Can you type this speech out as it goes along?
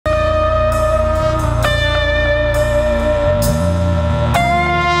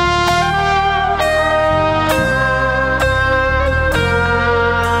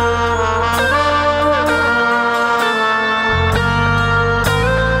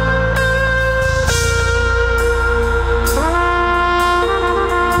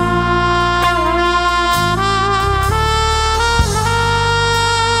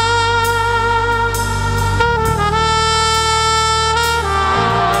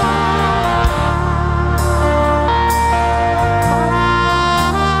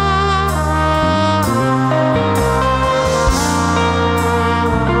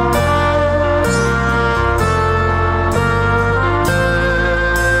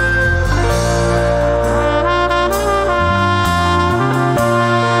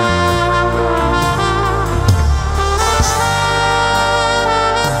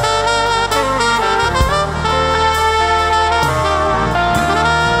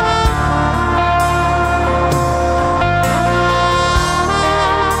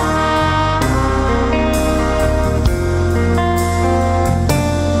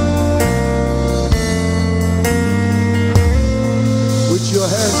your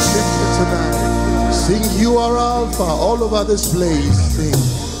hands lifted tonight. Sing, you are Alpha, all over this place. Sing,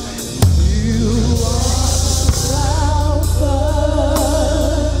 you are Alpha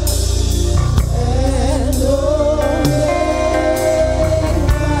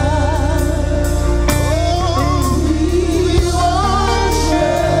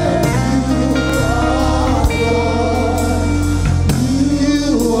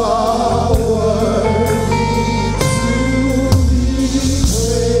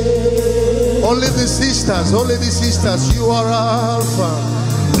and only the sisters, you are Alpha.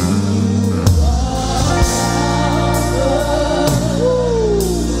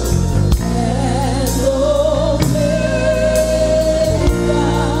 And Omega.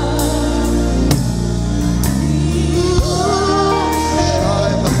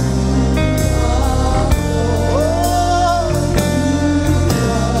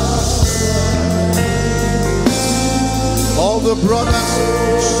 All the brothers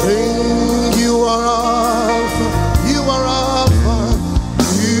sing, you are Alpha. You are Alpha.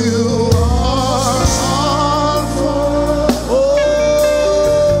 You are Alpha. Oh,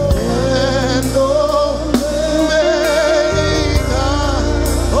 and Omega.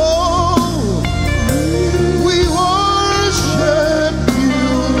 Oh, we worship you,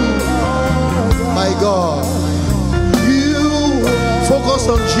 my God. You focus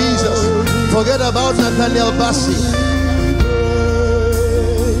on Jesus. Forget about Nathaniel Bassey.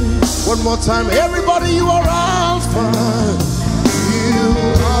 One more time, everybody, you are Alpha. You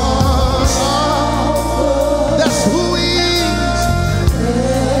are Alpha. That's who he is.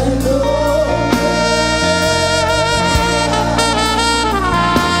 And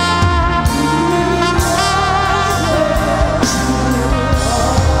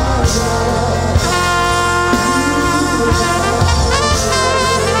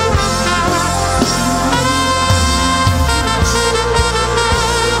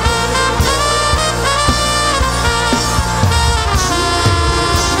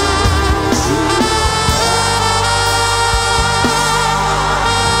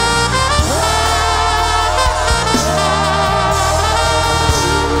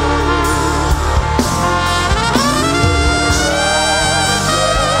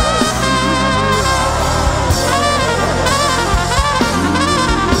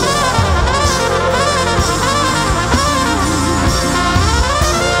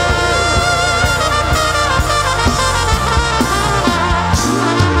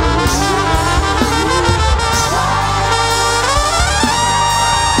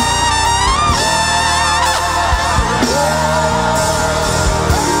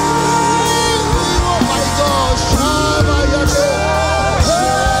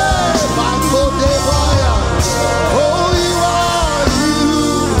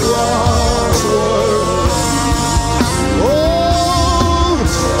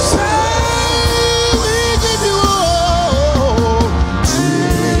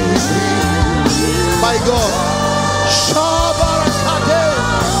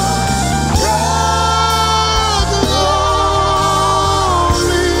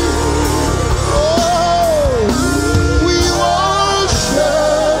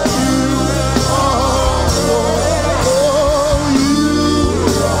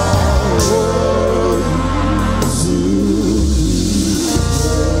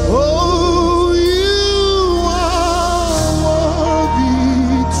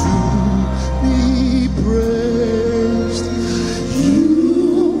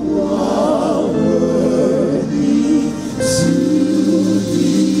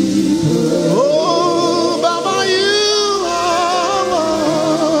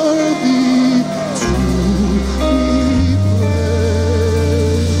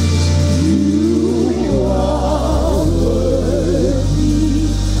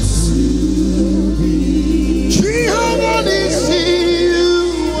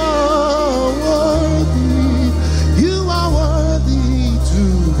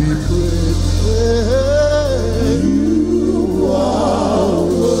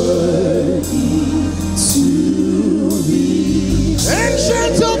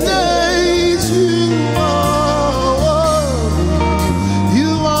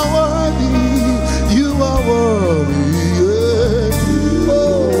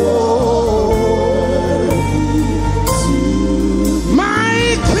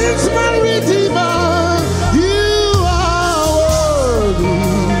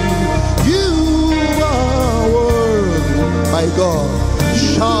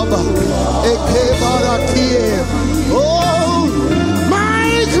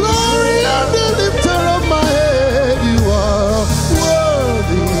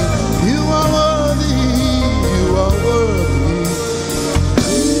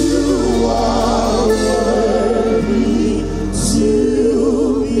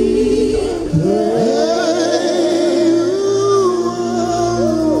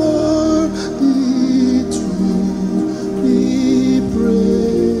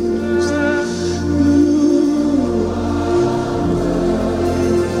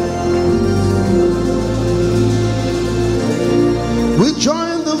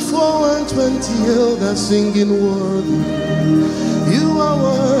are singing worthy. You are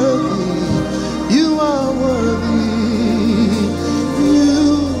worthy. You are worthy.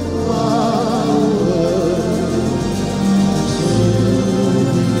 You are worthy.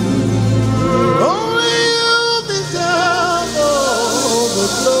 Only you deserve all the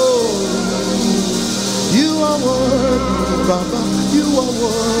glory. You are worthy, Baba. You are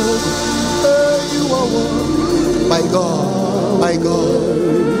worthy. You are worthy. My God, my God,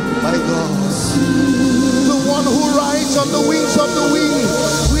 my God. The one who rides on the wings of the wind,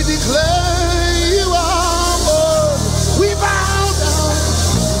 we declare you are worthy. We bow down.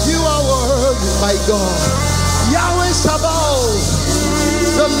 You are worthy, my God. Yahweh Sabaoth,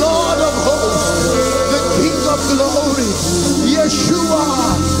 the Lord of hosts, the King of glory, Yeshua,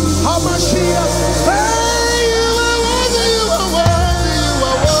 HaMashiach. Hey, you are worthy, you are worthy, you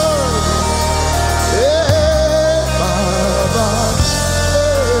are worthy. Hey, Baba,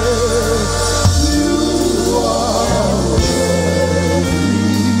 hey, you are worthy.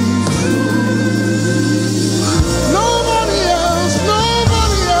 Nobody else,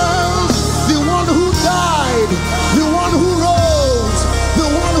 nobody else. The one who died, the one who rose, the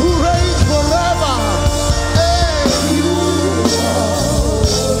one who reigns forever. Hey, you are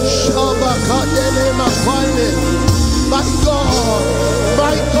Shabakadele Mafane. My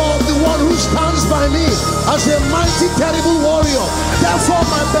God, the one who stands by me as a mighty, terrible warrior. Therefore,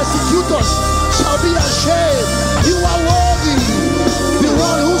 my persecutors shall be ashamed. You are worthy. The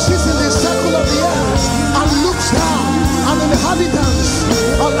one who sits in the circle of the earth and looks down, and the inhabitants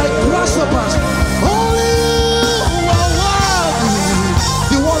are like grasshoppers. Only you are worthy.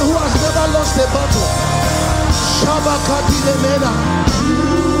 The one who has never lost a battle. Shabakadile Mena.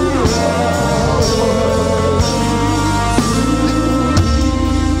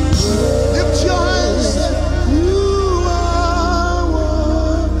 Lift your hands. You are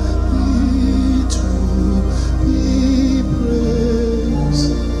worthy to be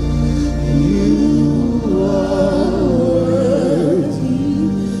praised. You are worthy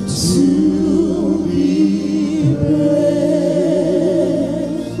to be praised.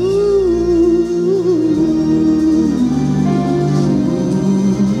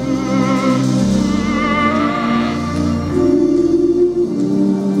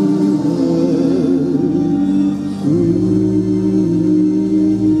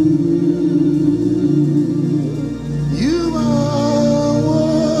 You are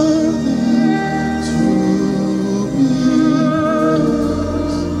worthy to be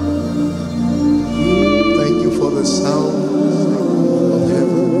praised. Thank you for the sound of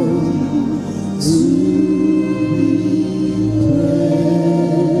heaven.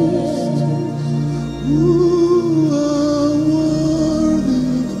 You are worthy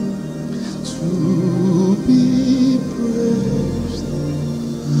to be praised.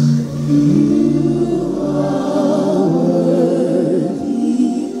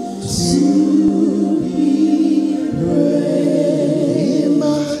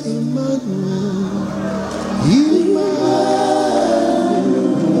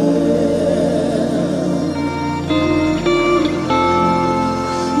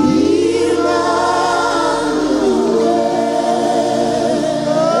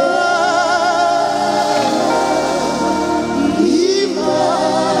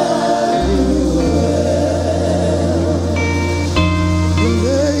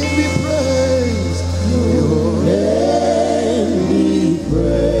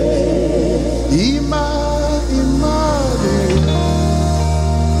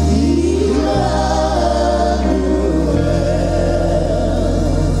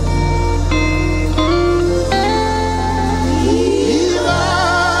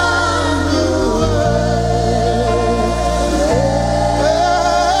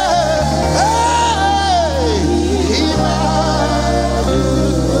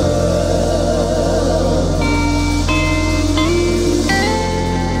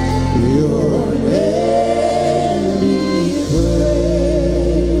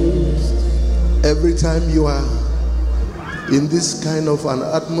 Every time you are in this kind of an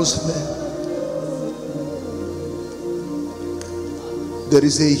atmosphere, there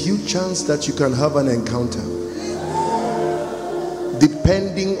is a huge chance that you can have an encounter,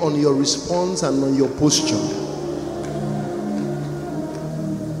 depending on your response and on your posture.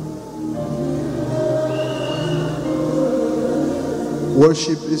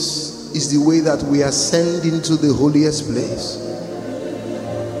 Worship is the way that we ascend into the holiest place.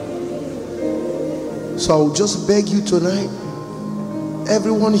 So I'll just beg you tonight,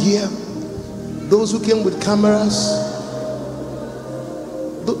 everyone here, those who came with cameras,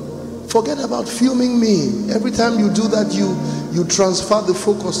 forget about filming me. Every time you do that, you transfer the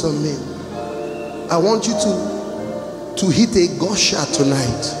focus on me. I want you to hit a gusher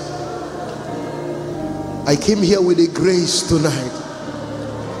tonight. I came here with a grace tonight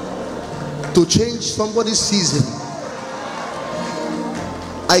to change somebody's season.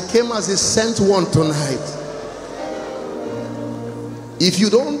 I came as a sent one tonight. If you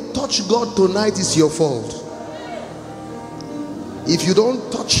don't touch God tonight, it's your fault. If you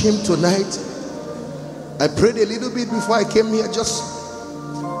don't touch him tonight, I prayed a little bit before I came here, just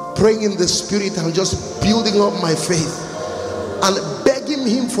praying in the spirit and just building up my faith and begging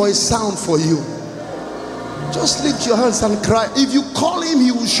him for a sound for you. Just lift your hands and cry. If you call him,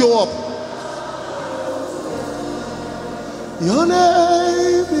 he will show up. Your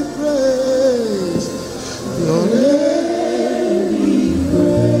name be praised. Your name be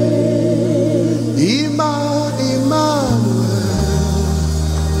praised. Emmanuel.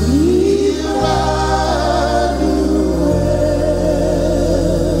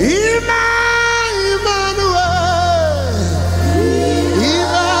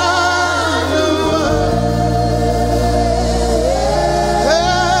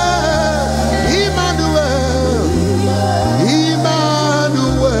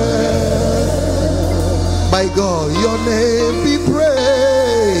 God, your name be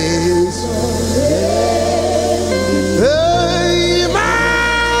praised. Hey,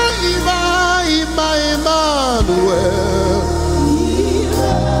 Emmanuel.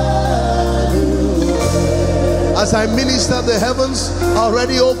 As I minister, the heavens are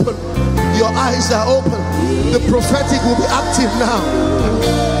already open. Your eyes are open. The prophetic will be active now.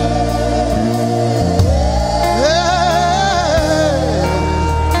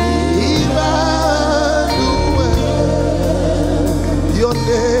 Your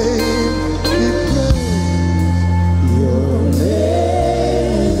name be praised. Your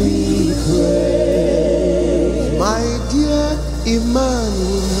name be praised. My dear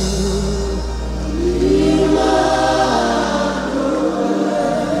Emmanuel.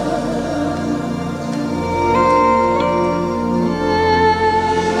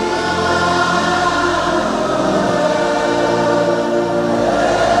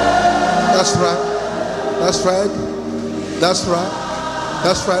 That's right. That's right. That's right.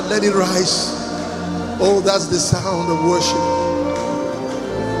 That's right. Let it rise. Oh, that's the sound of worship.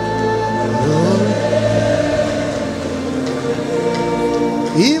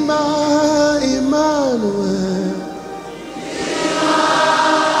 Emmanuel.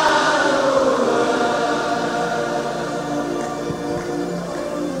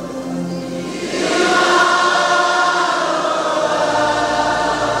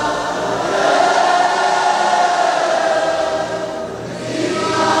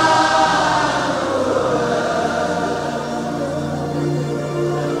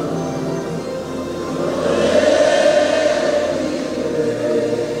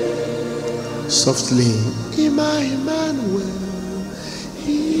 Softly, Emmanuel,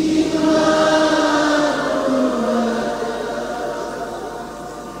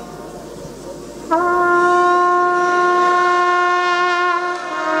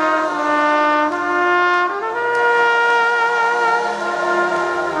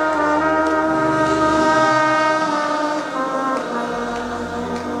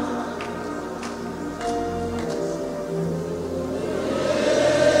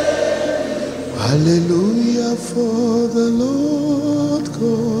 hallelujah for the Lord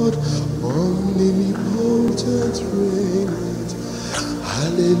God, omnipotent reigneth.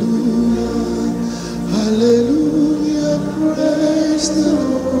 Hallelujah, hallelujah, praise the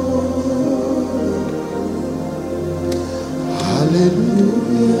Lord.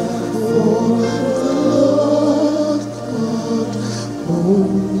 Hallelujah for the Lord God,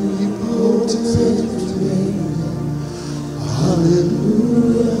 omnipotent reigneth.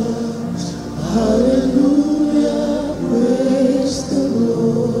 Hallelujah. Hallelujah, praise the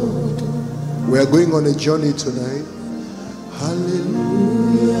Lord. We are going on a journey tonight.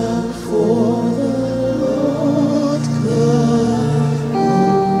 Hallelujah for the Lord God.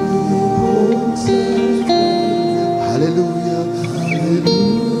 Hallelujah,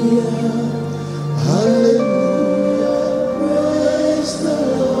 hallelujah, hallelujah, praise the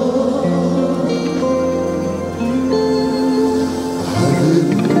Lord.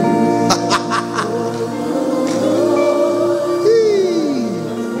 Hallelujah.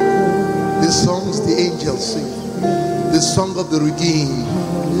 Songs the angels sing, the song of the redeemed.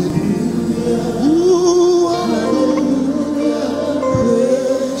 Ooh, hallelujah,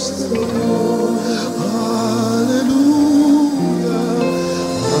 praise the Lord. Hallelujah,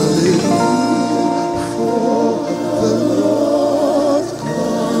 hallelujah for the Lord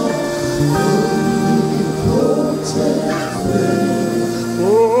God, omnipotent.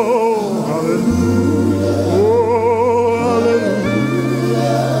 Oh, hallelujah.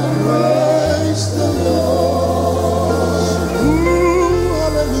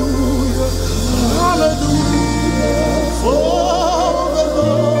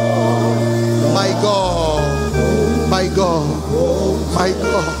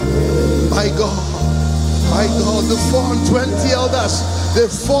 My God. My God, the 420 elders, they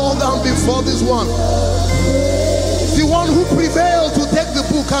fall down before this one. The one who prevailed to take the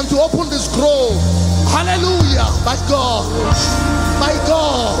book and to open the scroll. Hallelujah. My God. My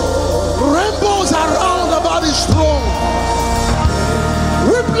God. Rainbows are round about his throne.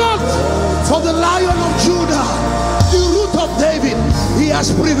 Weep not for the Lion of Judah, the root of David. He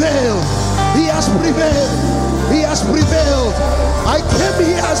has prevailed. He has prevailed. He has prevailed. I came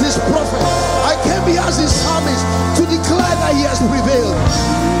here as his prophet. I came here as his psalmist to declare that he has prevailed.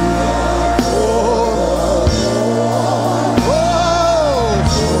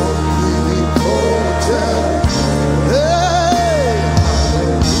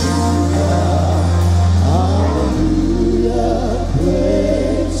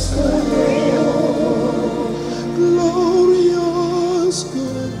 Glorious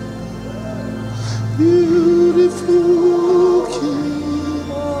God, beautiful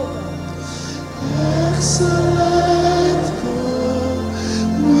King, excellent God,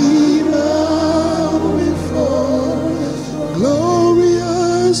 we bow before.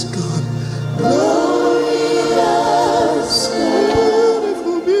 Glorious God, glorious God,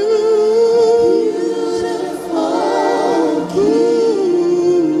 beautiful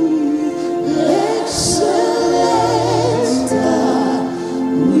King, excellent God,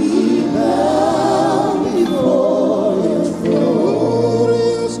 we bow before your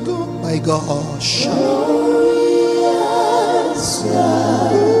throne. My gosh. Glorious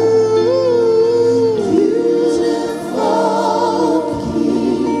God, beautiful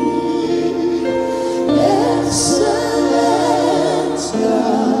King, excellent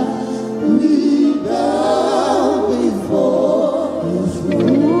God, we bow before your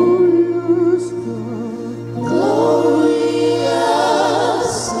throne. Glorious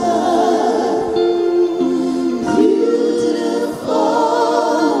God, beautiful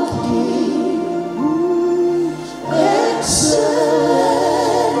King, excellent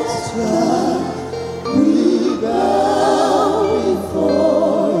God, we bow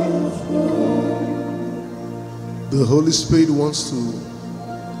before your throne. The Holy Spirit wants to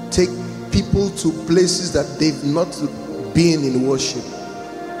take people to places that they've not been in worship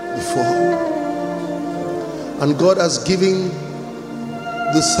before. And God has given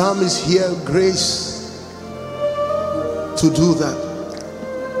the psalmist here grace to do that.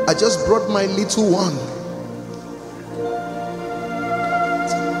 I just brought my little one.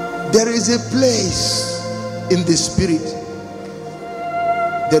 There is a place in the spirit.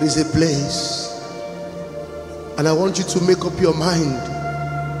 There is a place. And I want you to make up your mind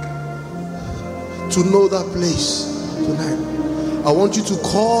to know that place tonight. I want you to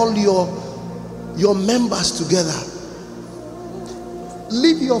call your members together.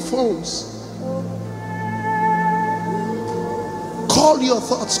 Leave your phones. Call your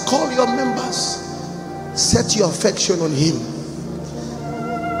thoughts. Call your members. Set your affection on him.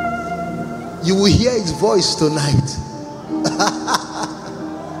 You will hear his voice tonight.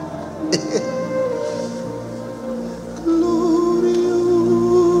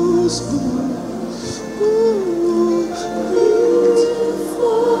 Glorious God,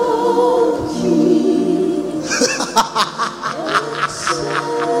 beautiful King,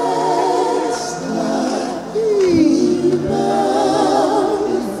 excellent God, we bow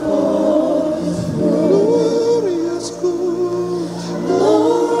before your throne. Glorious God,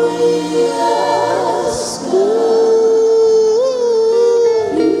 glorious God,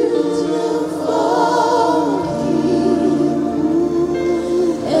 beautiful King,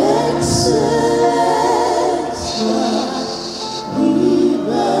 excellent God, we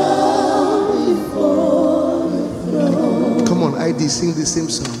bow before your throne. Come on, ID, sing the same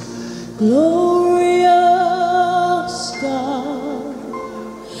song. Glorious God,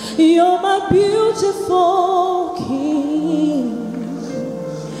 you're my beautiful King,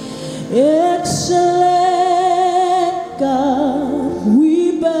 excellent God,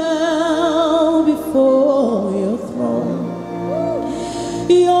 we bow before your throne.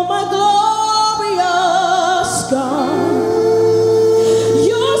 You're my glorious God.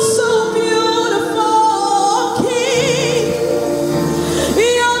 You're so beautiful, King.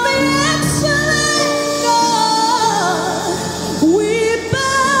 You're the excellent God. We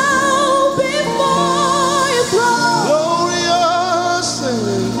bow before your throne.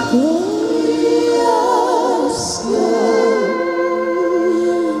 Glorious God,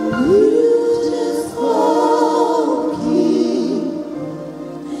 beautiful King,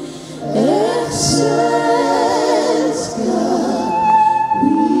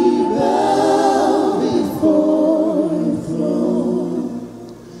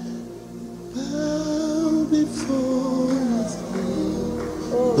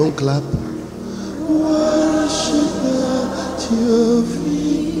 Don't clap. Worship at your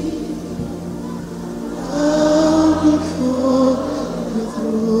feet. Bow before the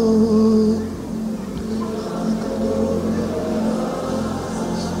throne.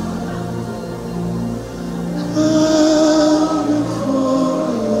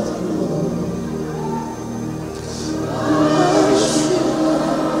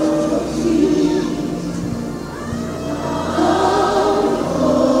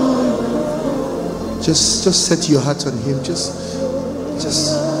 Just set your heart on him. Just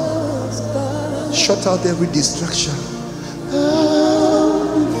shut out every distraction.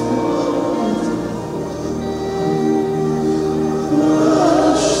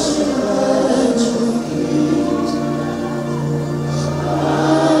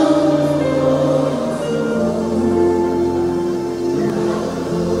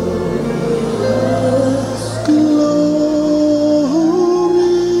 Glory,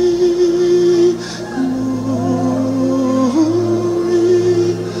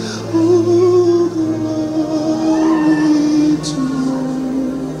 glory, glory,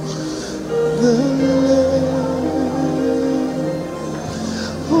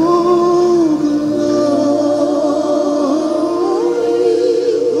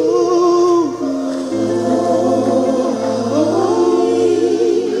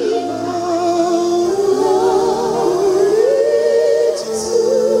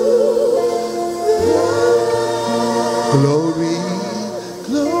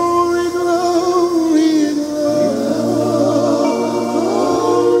 glory,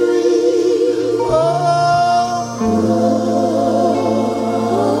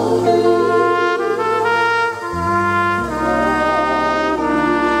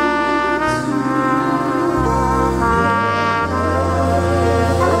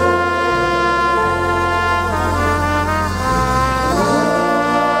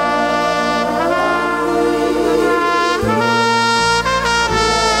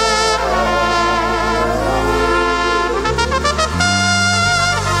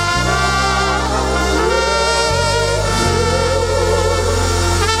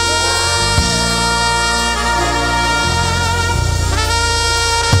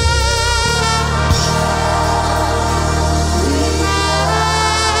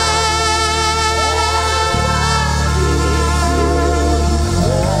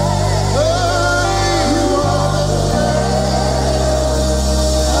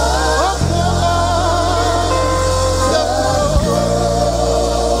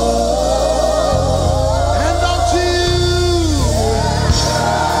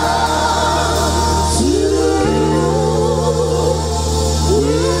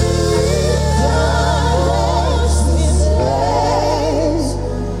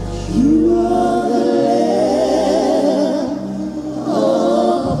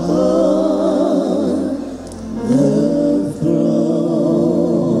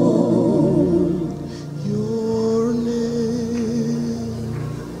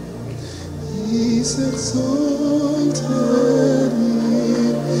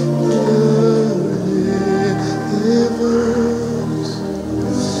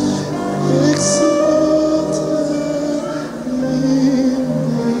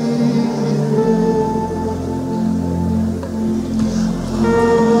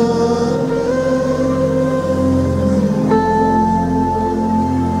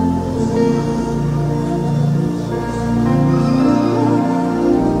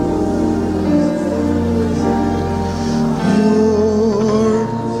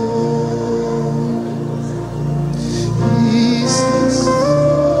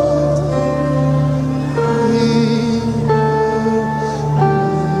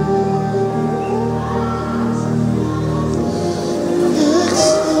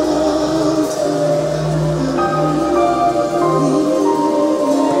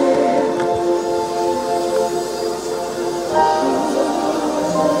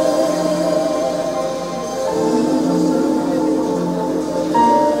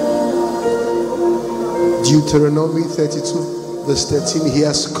 Deuteronomy 32 verse 13, he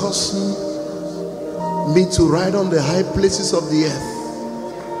has caused me to ride on the high places of the earth,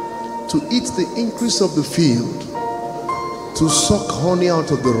 to eat the increase of the field, to suck honey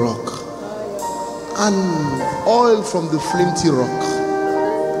out of the rock and oil from the flinty rock.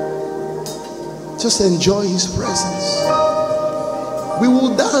 Just enjoy his presence. We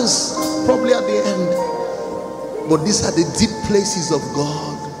will dance probably at the end, but these are the deep places of God.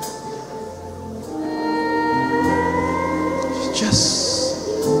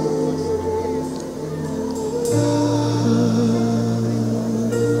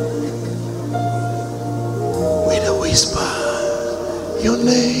 With a whisper, your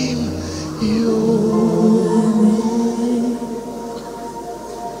name. name, your name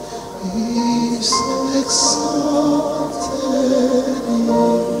is exalted in the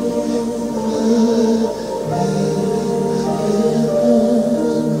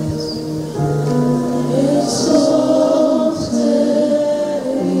heavens, exalted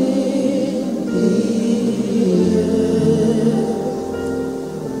in the earth.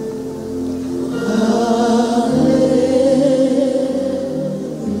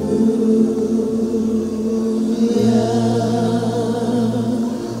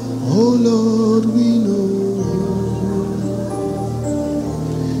 Oh Lord, we know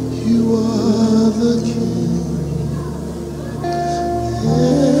you are the King,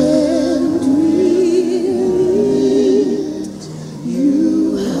 and we lift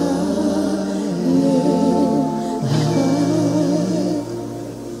you high.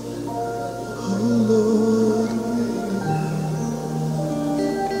 Oh Lord,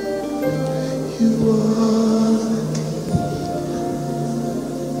 you are the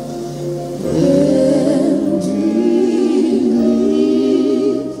and we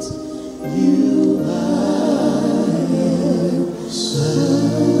lift you high.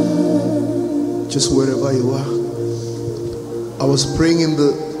 Just wherever you are, I was praying in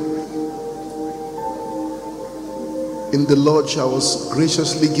the lodge I was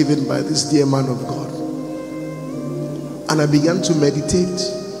graciously given by this dear man of God, and I began to meditate,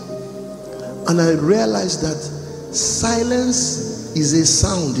 and I realized that silence is a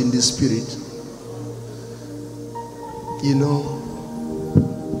sound in the spirit. You know,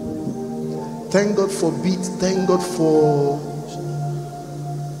 thank God for beat, thank God for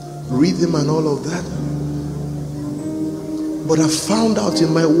rhythm and all of that. But I found out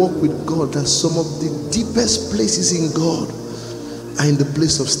in my walk with God that some of the deepest places in God are in the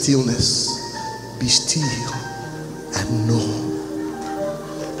place of stillness. Be still and know.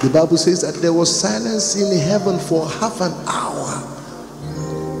 The Bible says that there was silence in heaven for half an hour.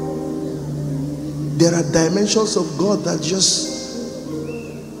 There are dimensions of God that just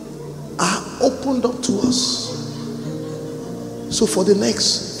are opened up to us. So for the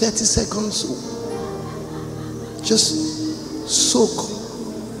next 30 seconds, just soak.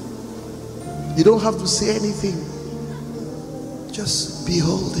 You don't have to say anything. Just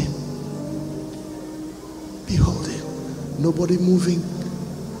behold him. Behold him. Nobody moving.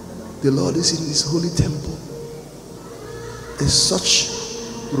 The Lord is in his holy temple. There's such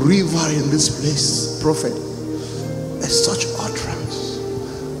river in this place, prophet. There's such utterance.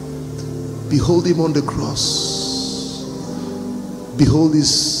 Behold him on the cross. Behold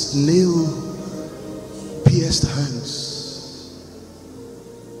his nail-pierced hands.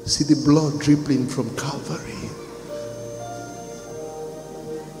 See the blood dripping from Calvary.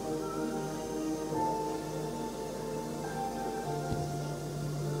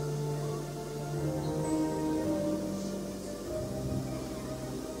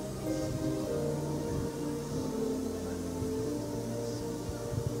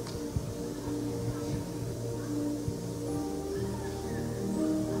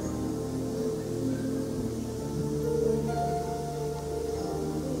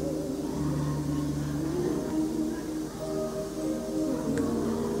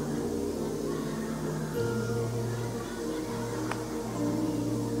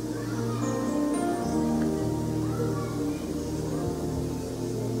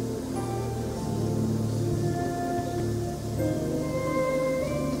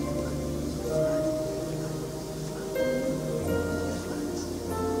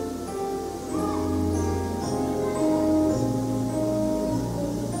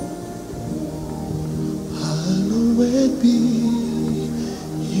 Hallowed be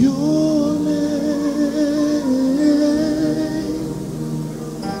your name.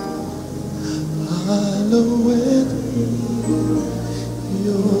 Hallowed be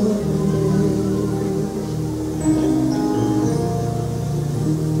your name.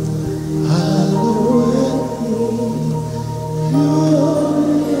 Hallowed be your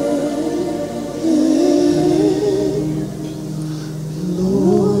name.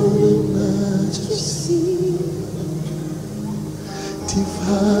 Lord of majesty,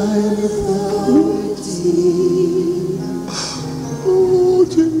 divine authority. Oh,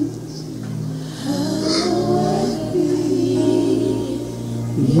 Jesus. Hallowed be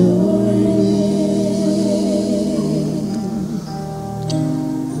your name.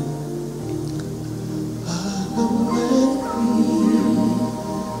 Hallowed be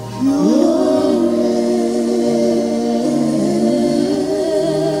your name.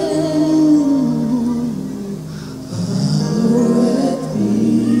 Hallowed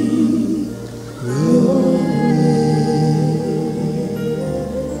be your name.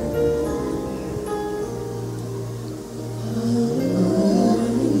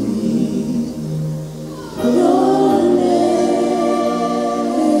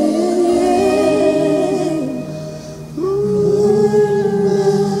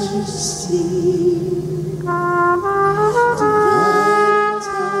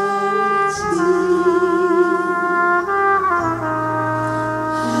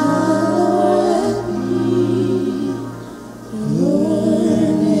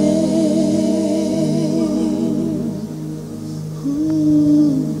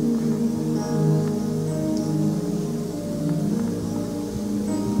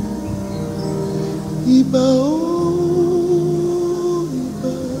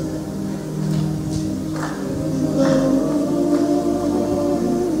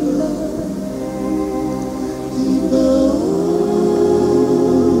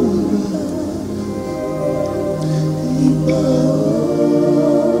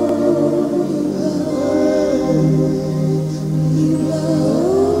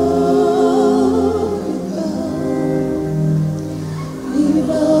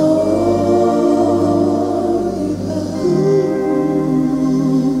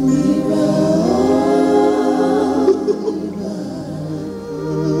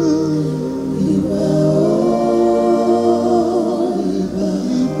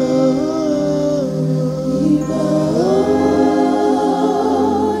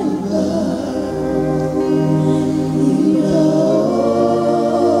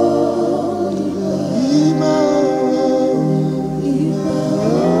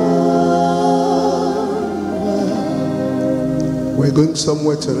 going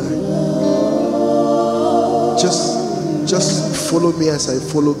somewhere tonight. Just follow me as I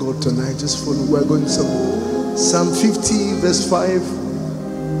follow God tonight. Just follow. We're going somewhere. Psalm 50 verse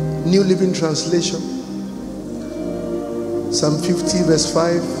 5, New Living Translation. Psalm 50 verse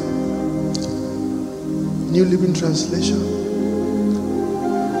 5, New Living Translation.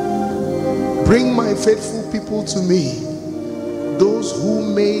 Bring my faithful people to me, those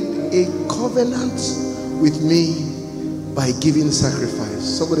who made a covenant with me by giving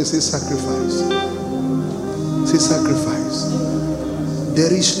sacrifice. Somebody say sacrifice. Say sacrifice.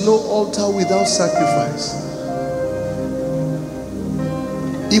 There is no altar without sacrifice.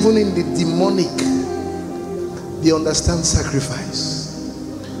 Even in the demonic, they understand sacrifice.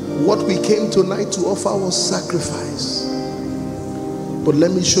 What we came tonight to offer was sacrifice. But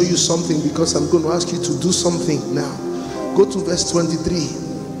let me show you something, because I'm going to ask you to do something now. Go to verse 23.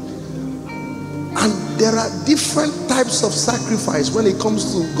 And there are different types of sacrifice when it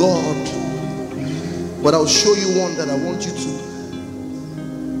comes to God. But I'll show you one that I want you to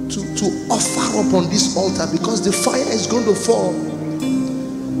offer up on this altar, because the fire is going to fall.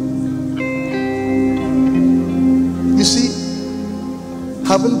 You see,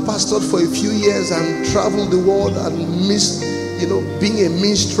 having pastored for a few years and traveled the world and missed, being a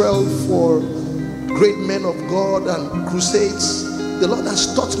minstrel for great men of God and crusades, the Lord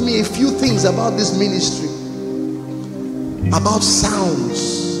has taught me a few things about this ministry, about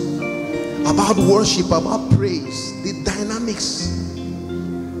sounds, about worship, about praise, the dynamics.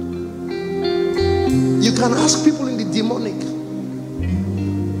 You can ask people in the demonic,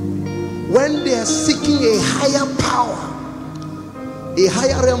 when they are seeking a higher power, a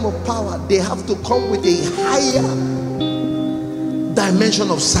higher realm of power, they have to come with a higher dimension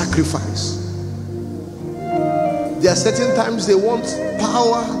of sacrifice. There are certain times they want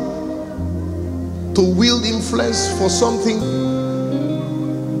power to wield influence for something,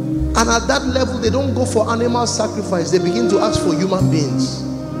 and at that level they don't go for animal sacrifice. They begin to ask for human beings.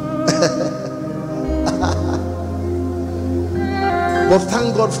 But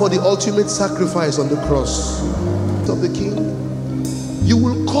thank God for the ultimate sacrifice on the cross of the King. You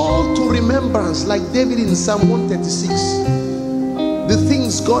will call to remembrance, like David in Psalm 136, the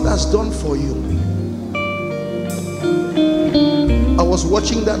things God has done for you. I was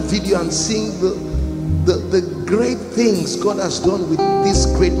watching that video and seeing the great things God has done with this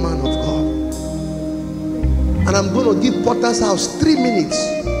great man of God. And I'm going to give Potter's House 3 minutes,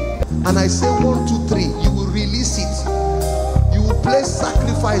 and I say 1, 2, 3, you will release it. You will place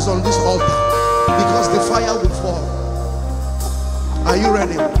sacrifice on this altar, because the fire will fall. Are you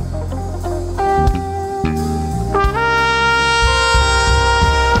ready? 1, 2,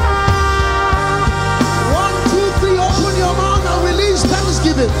 3, open your mouth and release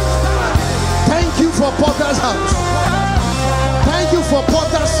thanksgiving. Thank you for Potter's House. Thank you for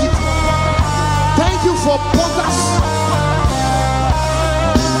Potter's City. Thank you for Potter's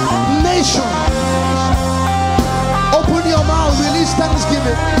nation. Open your mouth, release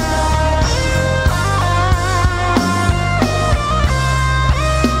thanksgiving.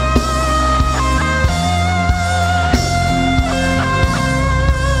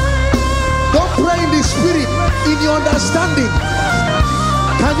 Don't pray in the spirit, in your understanding.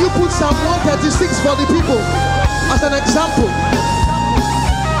 Can you put Psalm 136 for the people as an example?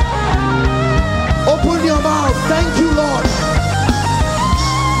 Open your mouth. Thank you, Lord.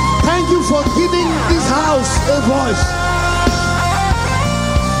 Thank you for giving this house a voice.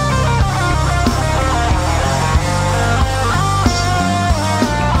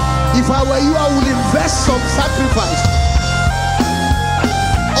 If I were you, I would invest some sacrifice.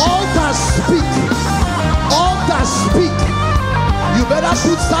 Altars speak. Altars speak. You better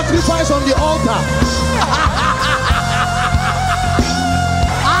put sacrifice on the altar.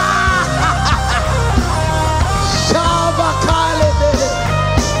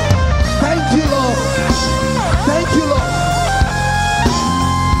 Thank you, Lord. Thank you, Lord.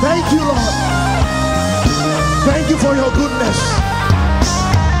 Thank you, Lord. Thank you for your goodness.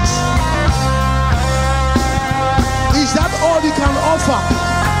 Is that all you can offer?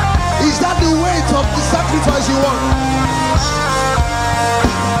 Is that the weight of the sacrifice you want?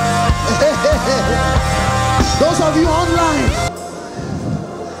 Those of you online,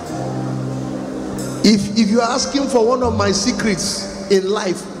 if you're asking for one of my secrets in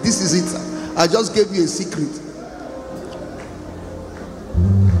life, this is it. I just gave you a secret.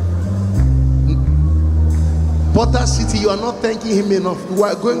 Potter City, you are not thanking him enough. You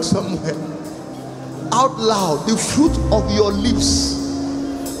are going somewhere. Out loud, the fruit of your lips.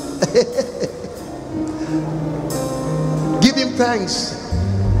 Give him thanks.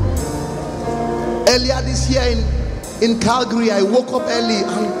 Earlier this year in in Calgary, I woke up early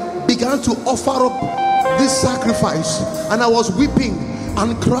and began to offer up this sacrifice, and I was weeping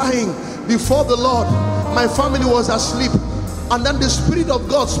and crying before the Lord. My family was asleep, and then the Spirit of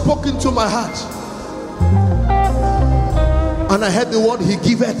God spoke into my heart, and I heard the word, He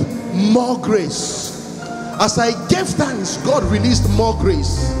giveth more grace. As I gave thanks, God released more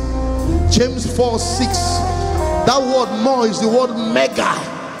grace. James 4:6. That word more is the word mega.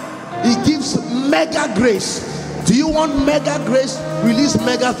 He gives mega grace. Do you want mega grace? Release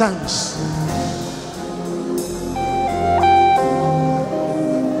mega thanks.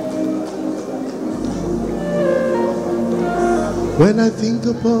 When I think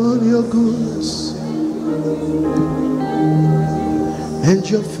upon your goodness and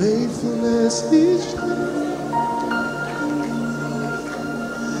your faithfulness each day,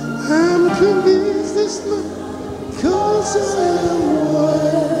 I'm convinced it's not because I'm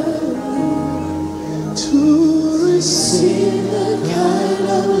worthy to receive the kind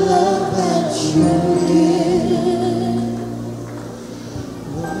of love that you give.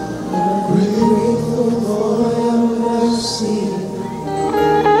 I'm grateful for your mercy,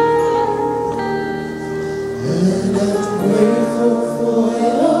 and I'm grateful for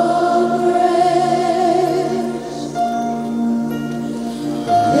your grace.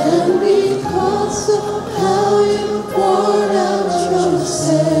 And because of how you poured out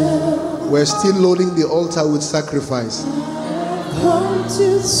yourself, we're still loading the altar with sacrifice. Come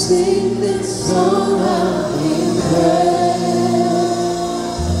to sing this song out in praise.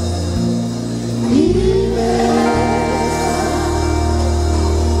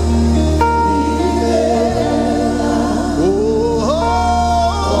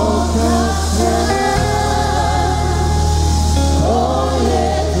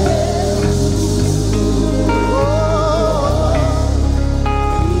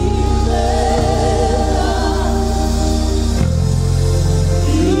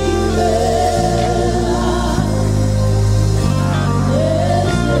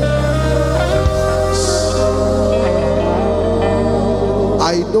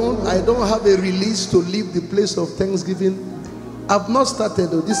 I don't have a release to leave the place of thanksgiving. I've not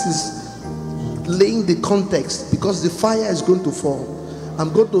started though. This is laying the context, because the fire is going to fall.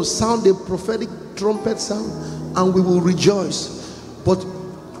 I'm going to sound a prophetic trumpet sound and we will rejoice. But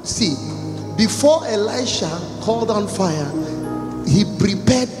see, before Elisha called on fire, he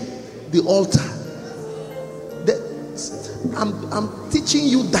prepared the altar. I'm teaching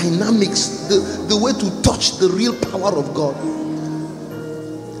you dynamics, the way to touch the real power of God.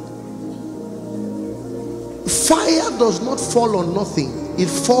 Fire does not fall on nothing, it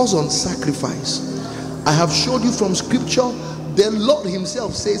falls on sacrifice. I have showed you from scripture, the Lord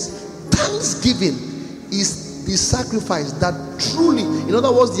himself says thanksgiving is the sacrifice that truly, in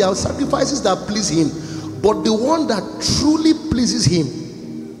other words, there are sacrifices that please him, but the one that truly pleases him.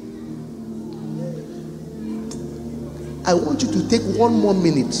 I want you to take one more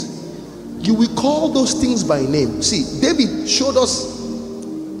minute. You will call those things by name. See, David showed us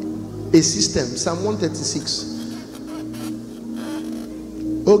a system. Psalm 136.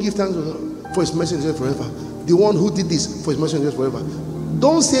 Oh, give thanks for his mercy endures forever. The one who did this, for his mercy endures forever.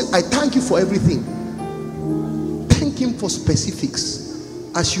 Don't say, I thank you for everything. Thank him for specifics.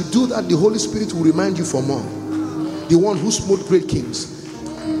 As you do that, the Holy Spirit will remind you for more. The one who smote great kings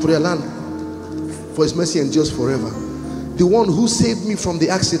for their land, for his mercy endures forever. The one who saved me from the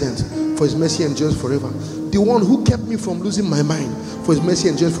accident, for his mercy endures forever. The one who kept me from losing my mind, for his mercy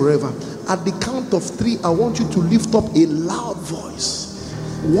endures forever. At the count of 3, I want you to lift up a loud voice.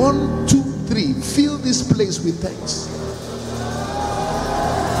 1, 2, 3. Fill this place with thanks.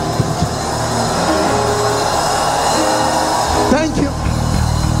 Thank you.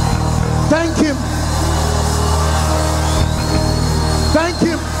 Thank him. Thank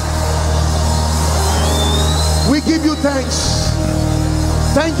him. We give you thanks.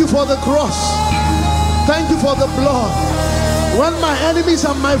 Thank you for the cross. Thank you for the blood. When my enemies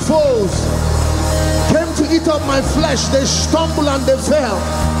and my foes came to eat up my flesh, they stumbled and they fell.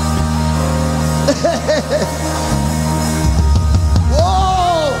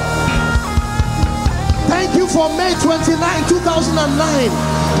 Whoa! Thank you for May 29, 2009,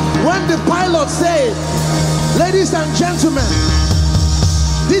 when the pilot said, ladies and gentlemen,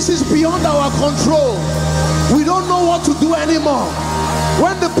 this is beyond our control. We don't know what to do anymore.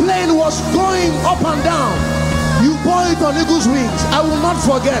 When the plane was going up and down, you bore it on eagle's wings. I will not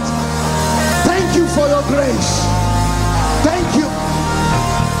forget. Thank you for your grace. Thank you.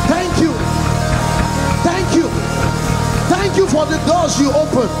 Thank you. Thank you. Thank you for the doors you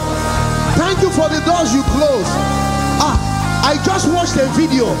opened. Thank you for the doors you closed. I just watched a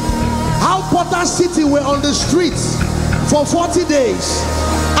video how Potter City were on the streets for 40 days.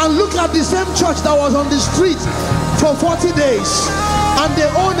 And look at the same church that was on the street for 40 days. And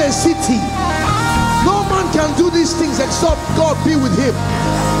they own a city. No man can do these things except God be with him.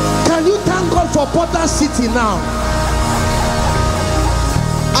 Can you thank God for Potter City now?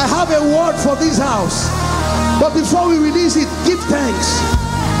 I have a word for this house. But before we release it, give thanks.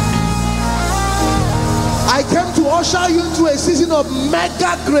 I came to usher you into a season of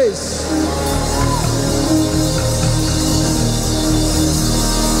mega grace.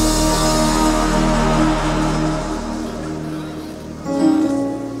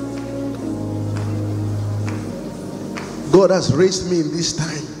 God has raised me in this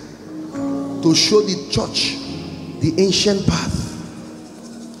time to show the church the ancient path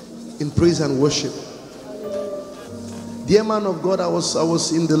in praise and worship. Dear man of God, I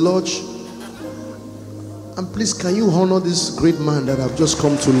was in the lodge, and please, can you honor this great man that I've just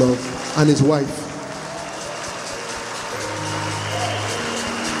come to love, and his wife?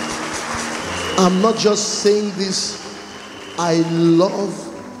 I'm not just saying this. I love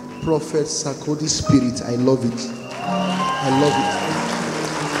Prophet SARKODIE's spirit. I love it. I love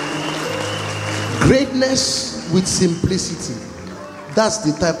it. Greatness with simplicity. That's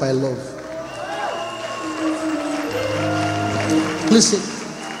the type I love. Listen.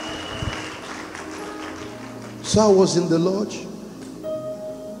 So I was in the lodge.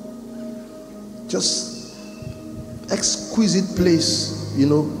 Just exquisite place, you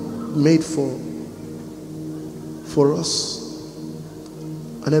know, made for us.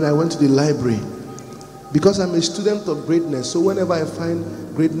 And then I went to the library. Because I'm a student of greatness, so whenever I find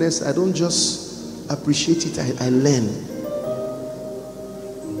greatness, I don't just appreciate it, I learn.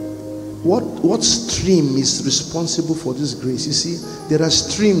 What stream is responsible for this grace? You see, there are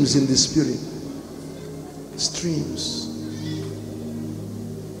streams in the spirit. Streams.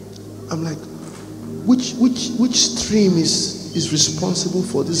 I'm like, which stream is responsible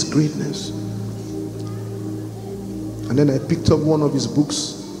for this greatness? And then I picked up one of his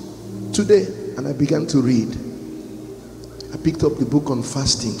books today. And I began to read. I picked up the book on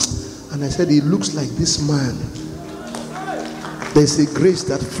fasting. And I said, it looks like this man. There's a grace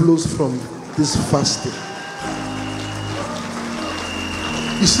that flows from this fasting.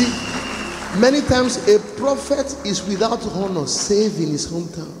 You see, many times a prophet is without honor, save in his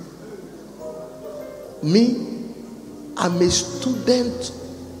hometown. Me, I'm a student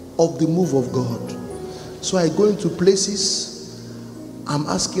of the move of God. So I go into places. I'm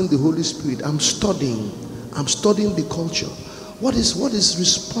asking the Holy Spirit. I'm studying the culture. What is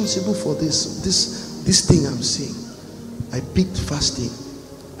responsible for this thing I'm seeing? I picked fasting.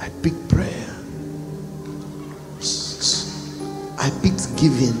 I picked prayer. I picked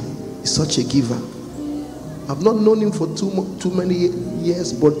giving. He's such a giver. I've not known him for too many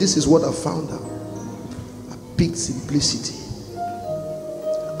years, but this is what I found out. I picked simplicity.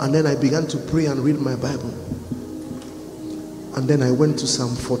 And then I began to pray and read my Bible. And then I went to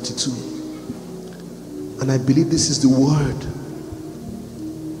Psalm 42. And I believe this is the word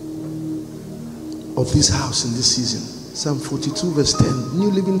of this house in this season. Psalm 42 verse 10,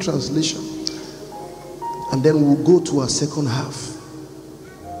 New Living Translation. And then we'll go to our second half.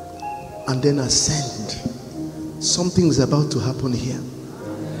 And then ascend. Something is about to happen here.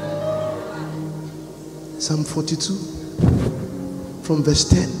 Psalm 42 from verse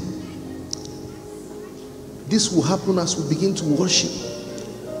 10. This will happen as we begin to worship.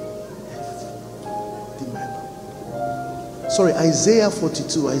 Sorry, Isaiah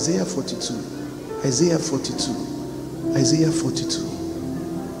 42. Isaiah 42. Isaiah 42. Isaiah 42.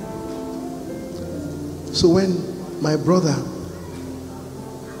 So when my brother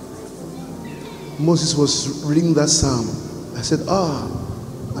Moses was reading that psalm, I said,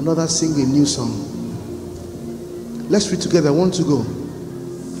 another sing a new song. Let's read together. I want to go.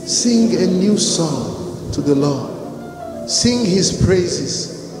 Sing a new song to the Lord. Sing his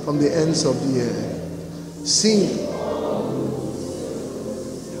praises from the ends of the earth. Sing.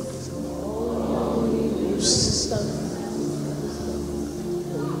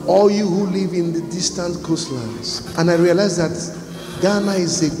 All you who live in the distant coastlands. And I realized that Ghana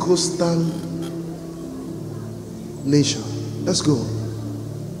is a coastal nation. Let's go.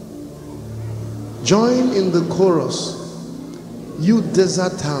 Join in the chorus, you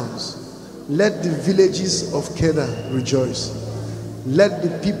desert towns. Let the villages of Kedar rejoice. Let the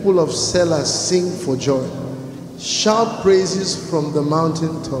people of Selah sing for joy. Shout praises from the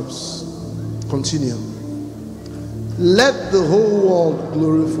mountain tops. Continue. Let the whole world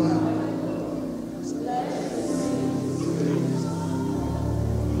glorify.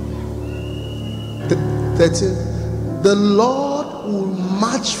 13. The Lord will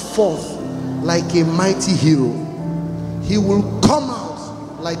march forth like a mighty hero. He will come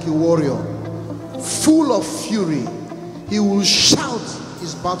out like a warrior, full of fury. He will shout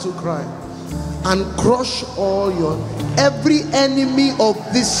his battle cry and crush every enemy of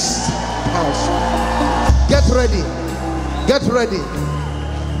this house. Get ready. Get ready.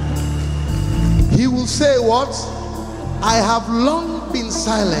 He will say what? I have long been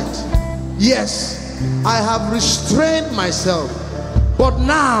silent. Yes, I have restrained myself. But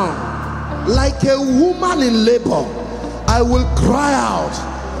now, like a woman in labor, I will cry out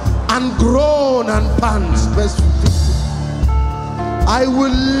and groan and pant. Verse 50. I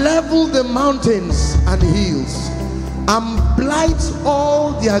will level the mountains and hills and blight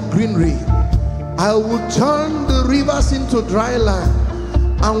all their greenery. I will turn the rivers into dry land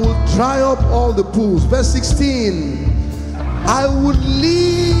and will dry up all the pools. Verse 16. I will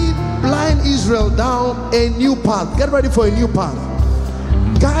lead blind Israel down a new path. Get ready for a new path.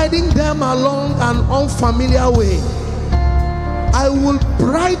 Guiding them along an unfamiliar way. I will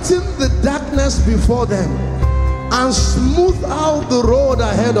brighten the darkness before them and smooth out the road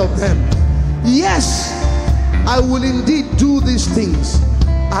ahead of them. Yes, I will indeed do these things.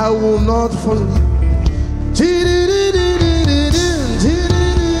 I will not forget.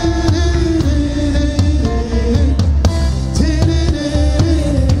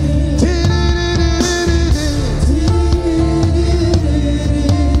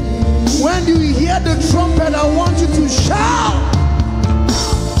 When you hear the trumpet, I want you to shout.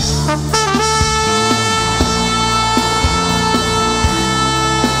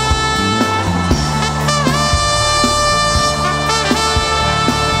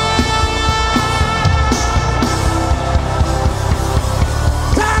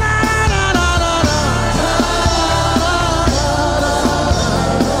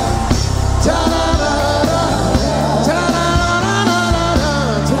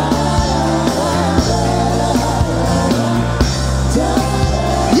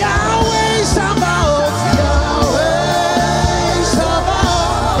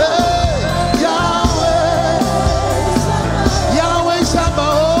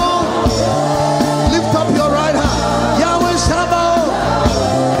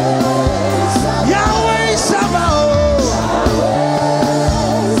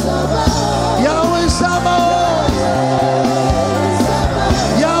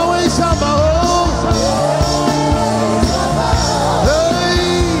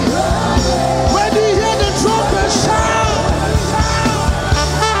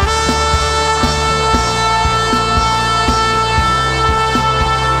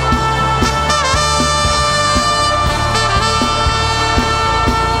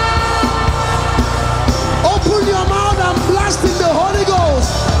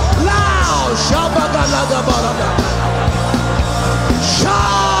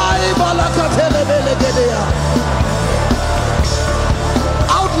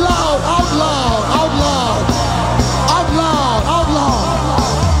 Out loud, out loud, out loud, out loud, out loud,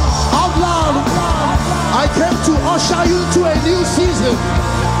 out loud. I came to usher you to a new season.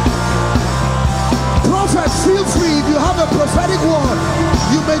 Prophet, feel free. If you have a prophetic word,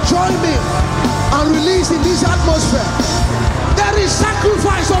 you may join me and release in this atmosphere. There is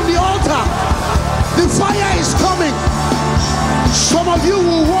sacrifice on the altar. The fire is coming. Some of you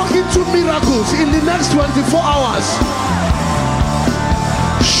will walk into miracles in the next 24 hours.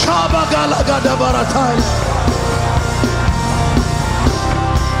 Shabagalagadabarataya.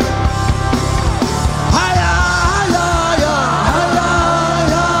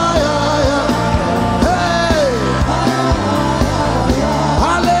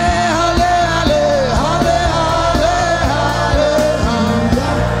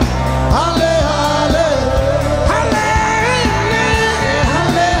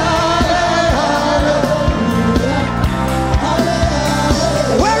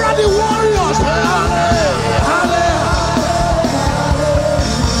 Where are the warriors?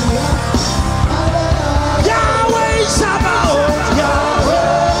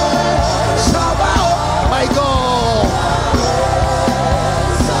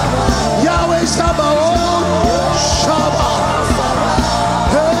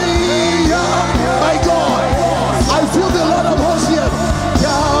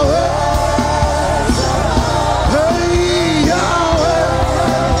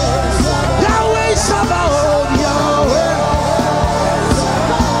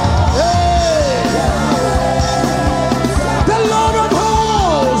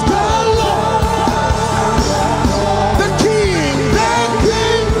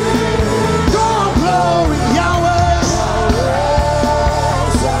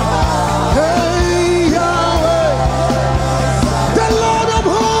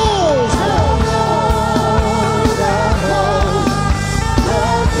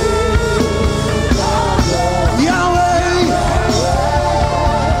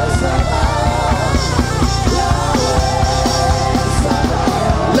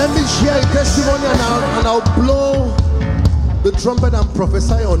 trumpet and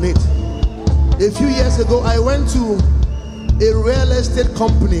prophesy on it. A few years ago, I went to a real estate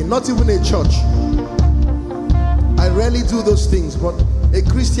company, not even a church. I rarely do those things, but a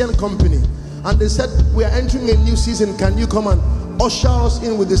Christian company. And they said, we are entering a new season. Can you come and usher us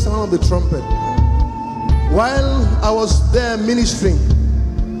in with the sound of the trumpet? While I was there ministering,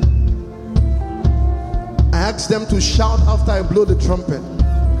 I asked them to shout after I blow the trumpet.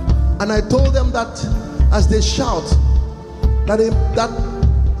 And I told them that as they shout, that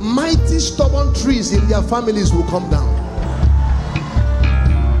mighty stubborn trees in their families will come down.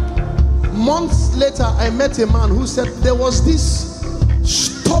 Months later, I met a man who said there was this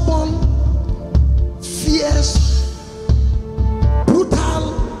stubborn, fierce,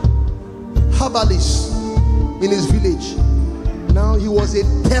 brutal herbalist in his village. Now he was a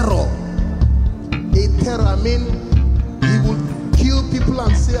terror. A terror, I mean, he would kill people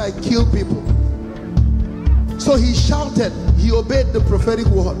and say, I kill people. So he shouted, he obeyed the prophetic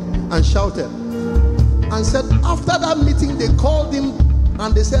word and shouted and said, after that meeting, they called him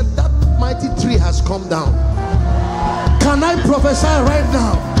and they said, that mighty tree has come down. Can I prophesy right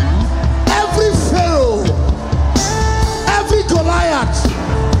now? Every Pharaoh, every Goliath,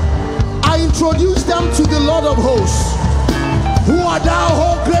 I introduce them to the Lord of hosts. Who are thou,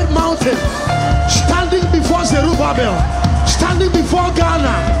 whole great mountain, standing before Zerubbabel, standing before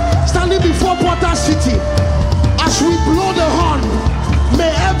Ghana, standing before Porter City. As we blow the horn, may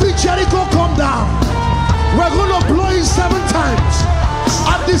every Jericho come down. We're going to blow it 7 times.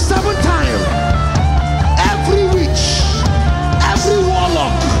 At the 7th time, every witch, every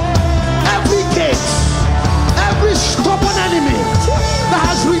warlock, every gate, every stubborn enemy that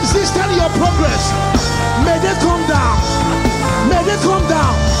has resisted your progress, may they come down. May they come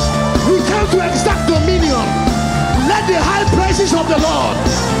down. We came to exact dominion. Let the high praises of the Lord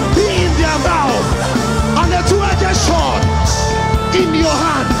be in their mouth, and a two-edged sword in your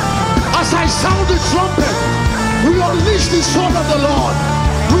hand. As I sound the trumpet, we unleash the sword of the Lord.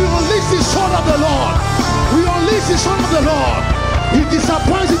 We unleash the sword of the Lord. We unleash the sword of the Lord. He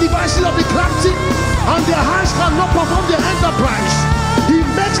disappoints the devices of the crafty, and their hands cannot perform their enterprise. He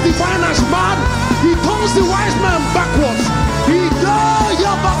makes the finance mad. He turns the wise man backwards. He does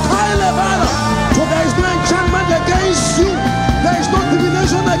your for there is no enchantment against you. There is no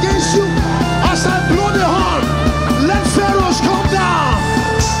divination against you. As I blow the horn, let pharaohs come down.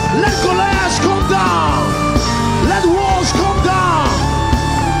 Let Goliaths come down. Let walls come down.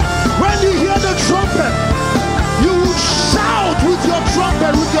 When you hear the trumpet, you will shout with your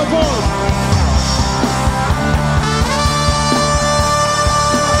trumpet, with your voice.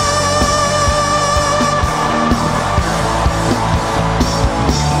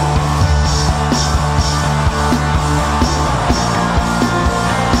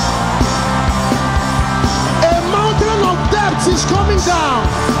 Is coming down.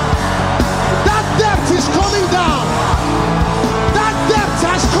 That depth is coming down. That depth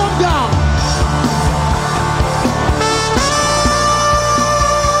has come down.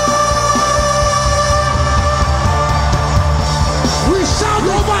 We shout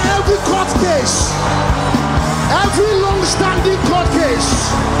over every court case, every long-standing court case.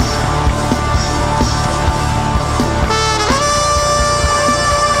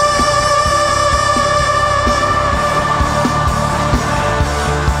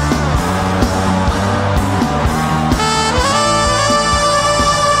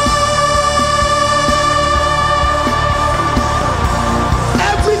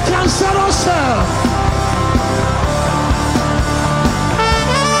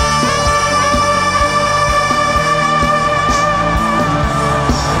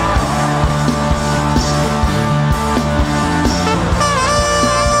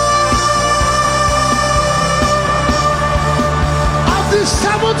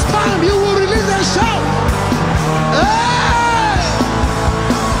 Time you will release a shout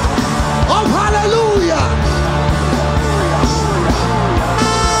of hallelujah.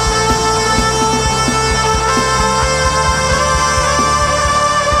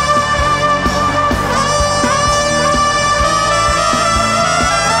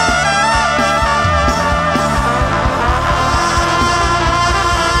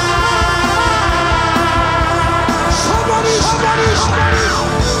 Somebody.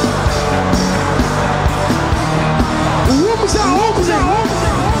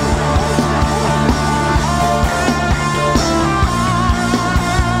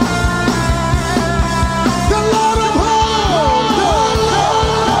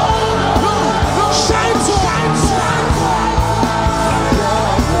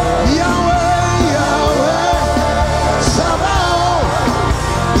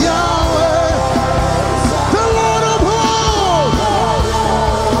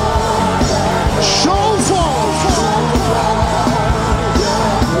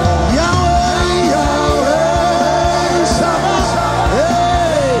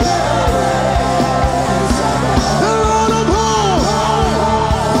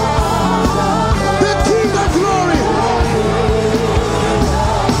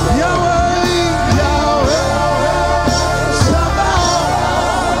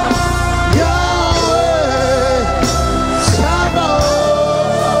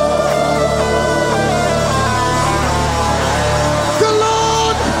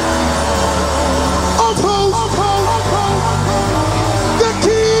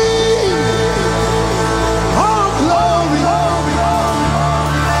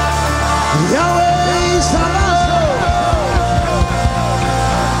 Yahweh Sabaoth.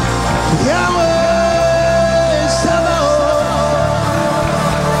 Yahweh Sabaoth.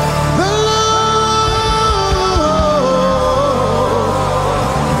 The Lord.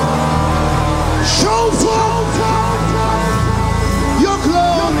 Show forth your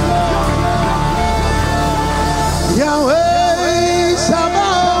glory. Yahweh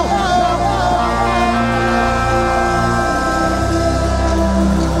Sabaoth.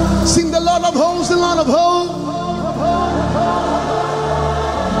 Sing the Lord of hosts, the Lord of hosts.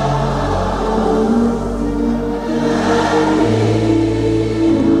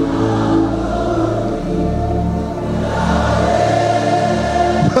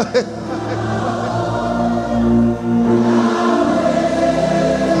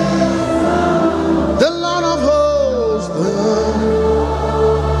 The Lord of hosts,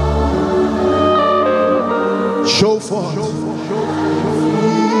 show forth.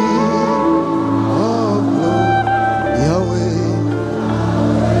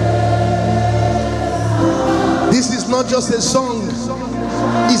 This is not just a song,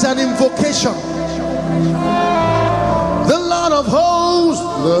 it's an invocation. The Lord of hosts,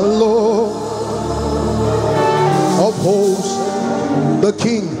 the Lord of hosts, the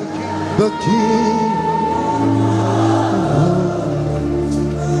King, the King.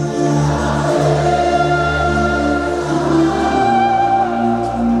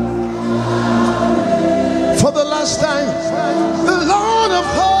 For the last time, the Lord of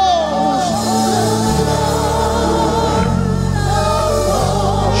hosts,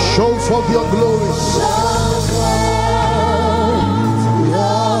 show forth your glory.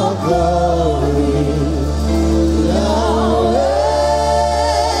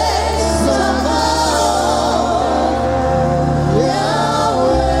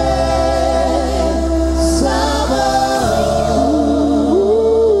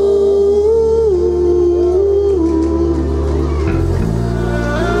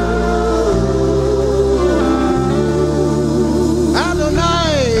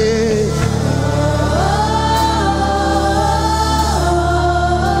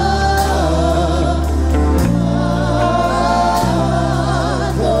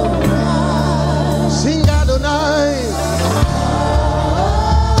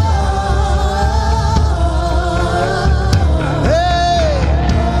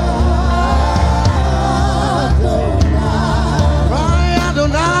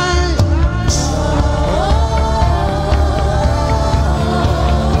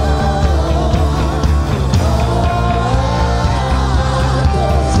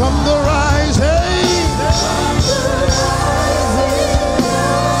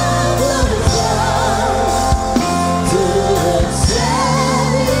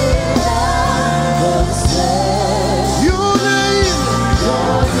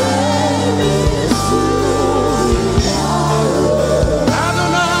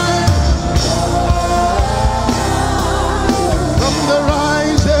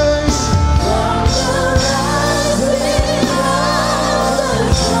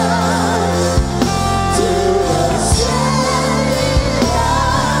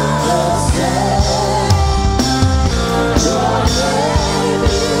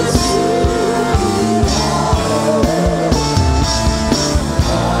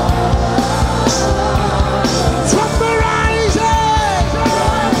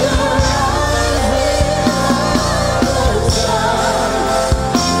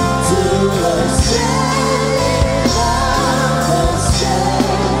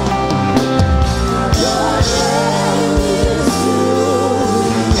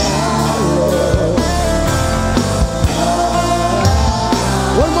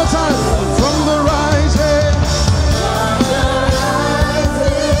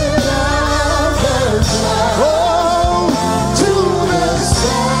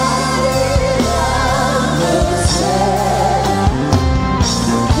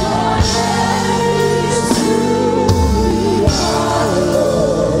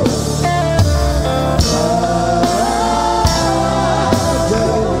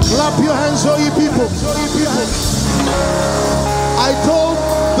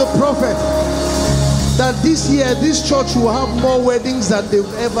 That this year, this church will have more weddings than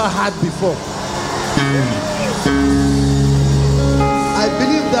they've ever had before. I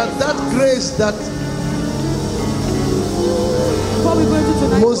believe that grace that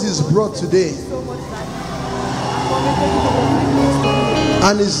Moses brought today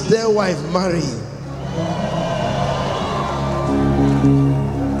and his dear wife marrying.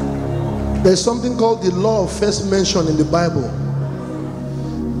 There's something called the law of first mention in the Bible.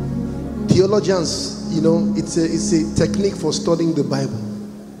 Theologians, you know, it's a technique for studying the Bible.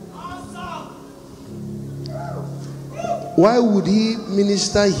 Why would he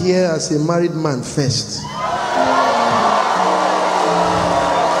minister here as a married man first?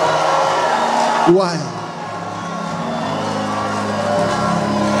 Why?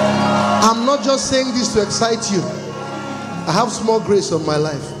 I'm not just saying this to excite you. I have small grace on my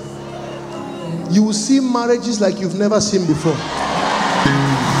life. You will see marriages like you've never seen before.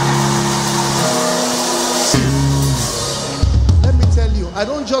 Let me tell you, I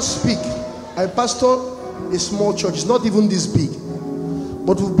don't just speak. I pastor a small church. It's not even this big.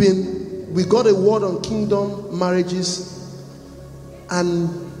 But we got a word on kingdom marriages, and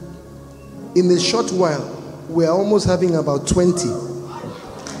in a short while, we're almost having about 20.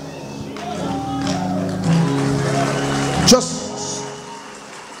 Just,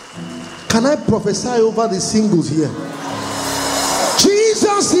 can I prophesy over the singles here?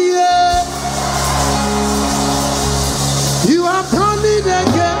 Jesus here, you have done it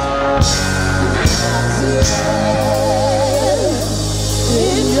again.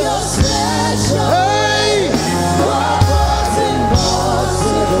 In your special way, what was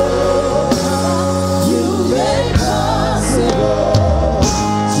impossible, you made possible.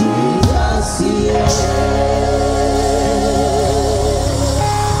 Jesus here.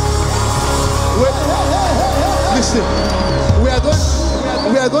 Listen,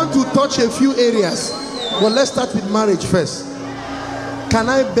 we are going to touch a few areas. Well, let's start with marriage first. Can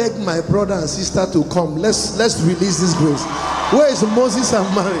I beg my brother and sister to come? Let's release this grace. Where is Moses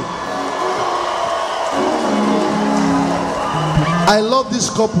and Mary? I love this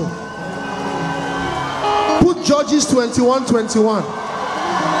couple. Put Judges 21:21.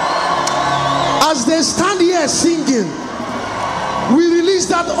 As they stand here singing, we release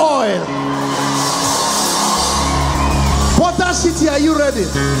that oil. Potter City, are you ready?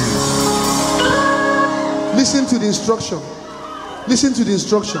 Listen to the instruction. Listen to the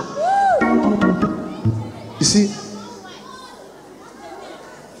instruction. You see,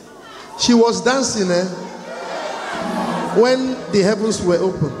 she was dancing when the heavens were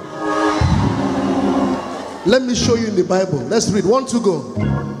open. Let me show you in the Bible. Let's read. 1 to go.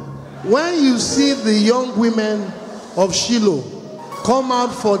 When you see the young women of Shiloh come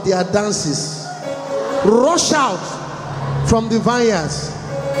out for their dances, rush out from the vineyards,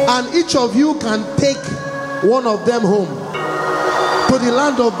 and each of you can take one of them home to the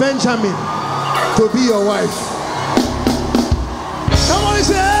land of Benjamin to be your wife. Somebody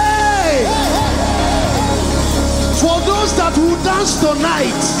say, hey! For those that will dance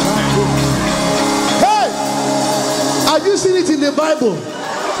tonight, hey! Have you seen it in the Bible?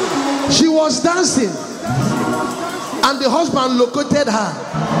 She was dancing and the husband located her.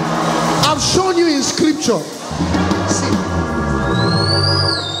 I've shown you in scripture. See,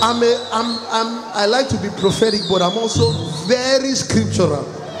 I like to be prophetic, but I'm also very scriptural.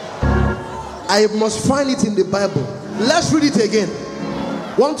 I must find it in the Bible. Let's read it again.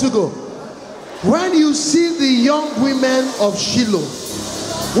 1 to go. When you see the young women of Shiloh,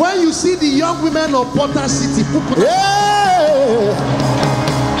 when you see the young women of Potter City,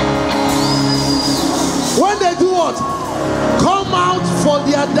 when they do what? Come out for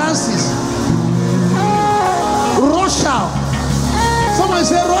their dances. Rush out. Someone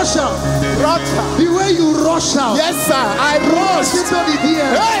say rush out. Rush out. The way you rush out. Yes, sir. I rush.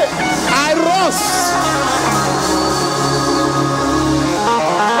 Hey, I rush.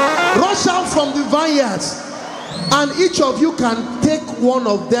 Rush out from the vineyards, and each of you can take one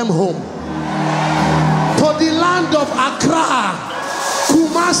of them home to the land of Accra,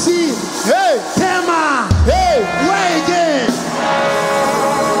 Kumasi, hey, Tema, hey, where again?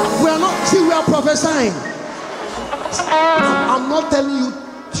 We are not, see, we are prophesying. I'm not telling you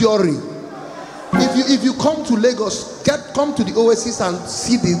theory. If you come to Lagos, come to the Oasis and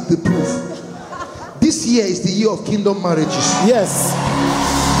see the proof. This year is the year of kingdom marriages. Yes.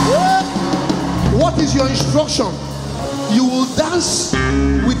 What is your instruction? You will dance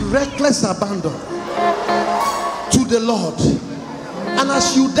with reckless abandon to the Lord. And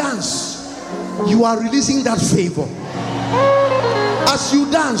as you dance, you are releasing that favor. As you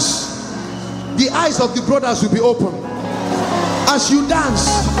dance, the eyes of the brothers will be open. As you dance,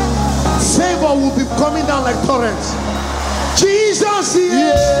 favor will be coming down like torrents. Jesus,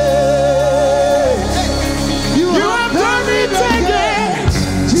 yeah. You have done it again.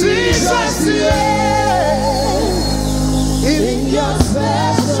 Jesus, yeah. In your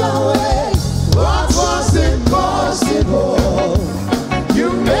special way, what was impossible,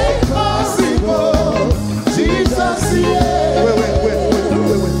 you made possible. Jesus, yeah. Wait.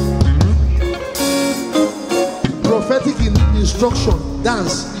 Prophetic instruction.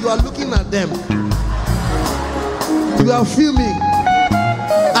 Dance. You are looking at them. You are filming.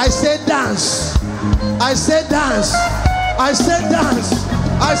 I said dance. I said dance. I said dance.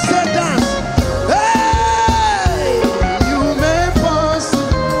 I said dance. Hey, you may pass.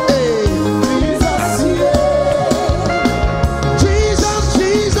 Hey, Jesus,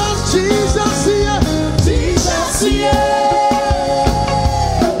 Jesus, Jesus, yeah. Jesus, yeah.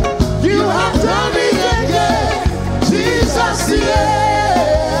 You have done it again. Jesus,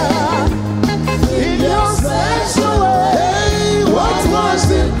 yeah. In your special way. Hey, what was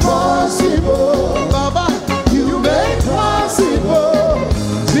impossible? Baba, you made possible.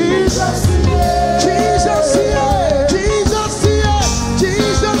 Jesus, yeah. Jesus, yeah. Jesus, yeah.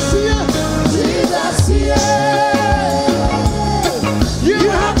 Jesus, yeah. Jesus, yeah. You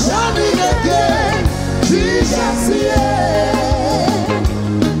have done it again. Jesus, yeah.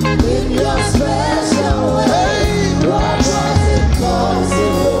 In your special way. What was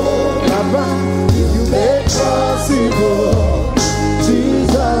impossible? Baba, you made possible.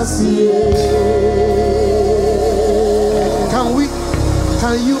 Jesus, yeah.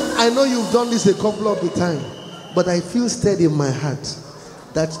 Can you, I know you've done this a couple of the time, but I feel steady in my heart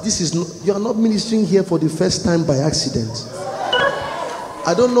that this is not, you are not ministering here for the first time by accident.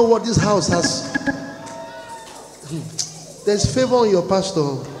 I don't know what this house has. There's favor on your pastor,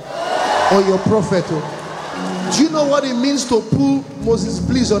 on your prophet. Do you know what it means to pull Moses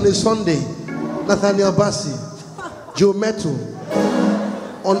Bliss on a Sunday? Nathaniel Bassey, Joe Metal,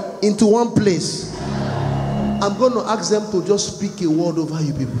 into one place. I'm going to ask them to just speak a word over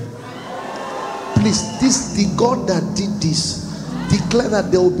you people. Please, the God that did this, declare that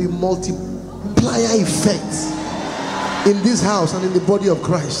there will be multiplier effects in this house and in the body of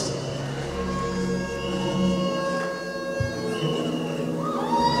Christ.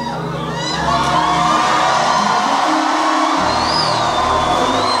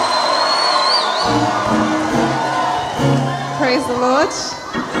 Praise the Lord.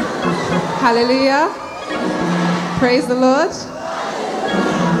 Hallelujah. Praise the Lord.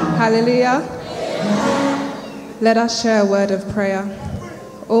 Hallelujah. Let us share a word of prayer.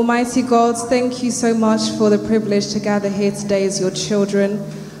 Almighty God, thank you so much for the privilege to gather here today as your children.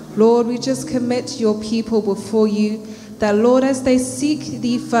 Lord, we just commit your people before you, that Lord, as they seek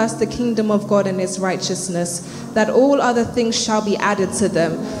thee first, the kingdom of God and his righteousness, that all other things shall be added to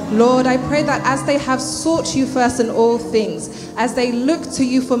them. Lord, I pray that as they have sought you first in all things, as they look to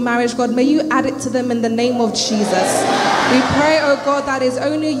you for marriage, God, may you add it to them in the name of Jesus. We pray, oh God, that is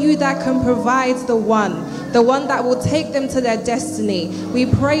only you that can provide the one that will take them to their destiny. We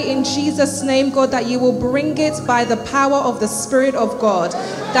pray in Jesus' name, God, that you will bring it by the power of the Spirit of God,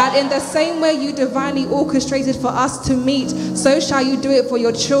 that in the same way you divinely orchestrated for us to meet, so shall you do it for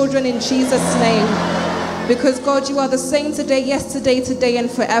your children in Jesus' name. Because God, you are the same today, yesterday, today, and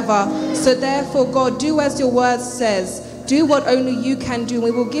forever. So therefore, God, do as your word says. Do what only you can do.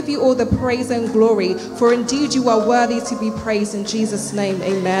 We will give you all the praise and glory, for indeed you are worthy to be praised. In Jesus' name,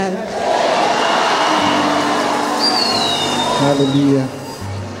 amen. Hallelujah.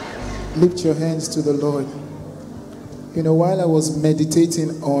 Lift your hands to the Lord. You know, while I was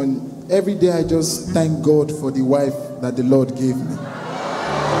meditating on, every day I just thank God for the wife that the Lord gave me.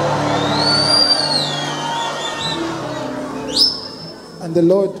 And the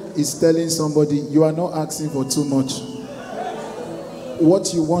Lord is telling somebody, you are not asking for too much.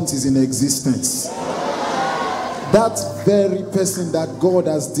 What you want is in existence. That very person that God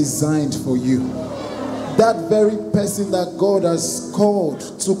has designed for you, that very person that God has called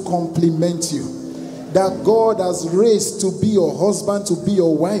to complement you, that God has raised to be your husband, to be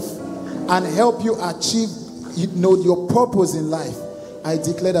your wife, and help you achieve, your purpose in life. I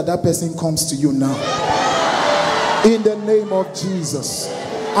declare that that person comes to you now, in the name of Jesus.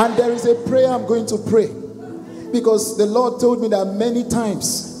 And there is a prayer I'm going to pray, because the Lord told me that many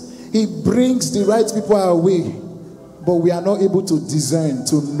times he brings the right people our way, but we are not able to discern,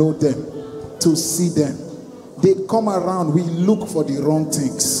 to know them, to see them. They come around, we look for the wrong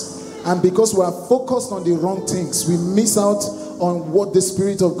things. And because we are focused on the wrong things, we miss out on what the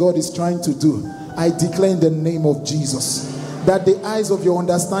Spirit of God is trying to do. I declare in the name of Jesus that the eyes of your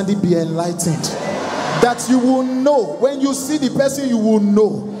understanding be enlightened. That you will know. When you see the person, you will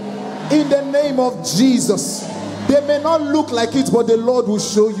know. In the name of Jesus. They may not look like it, but the Lord will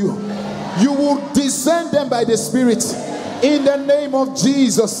show you. You will discern them by the Spirit. In the name of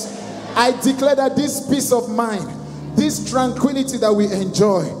Jesus. I declare that this peace of mind, this tranquility that we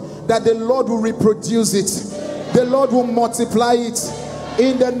enjoy, that the Lord will reproduce it. The Lord will multiply it.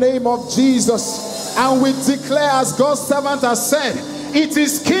 In the name of Jesus. And we declare, as God's servant has said, it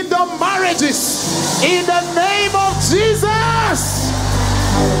is kingdom marriages. In the name of Jesus.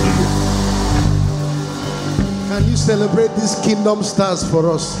 Can you celebrate these kingdom stars for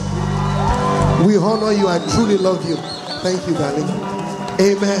us? We honor you. I truly love you. Thank you, darling.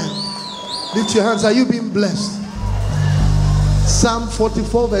 Amen. Lift your hands. Are you being blessed? Psalm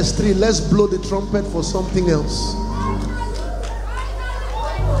 44 verse 3. Let's blow the trumpet for something else.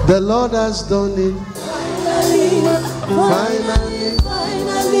 The Lord has done it. Finally.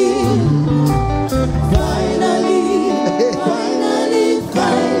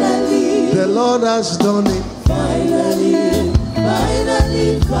 The Lord has done it. Finally.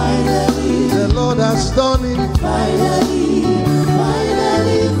 The Lord has done it. Finally.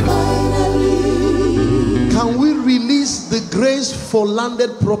 Can we release the grace for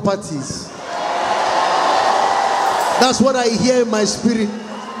landed properties? That's what I hear in my spirit.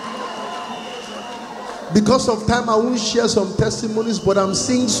 Because of time, I won't share some testimonies, but I'm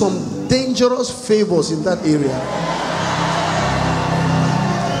seeing some dangerous favors in that area.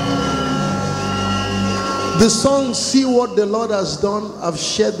 The song, See What the Lord Has Done, I've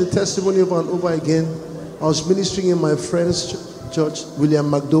shared the testimony over and over again. I was ministering in my friend's church,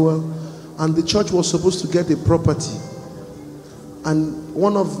 William McDowell, and the church was supposed to get a property. And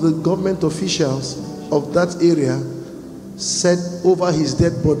one of the government officials of that area said over his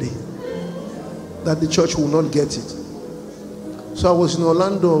dead body that the church will not get it. So I was in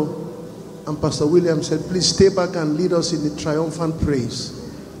Orlando, and Pastor William said, please stay back and lead us in the triumphant praise.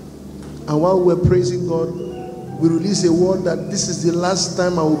 And while we were praising God, we released a word that this is the last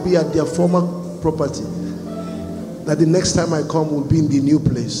time I will be at their former property, that the next time I come will be in the new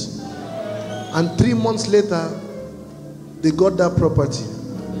place. And 3 months later, they got that property,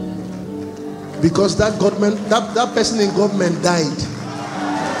 because that person in government died.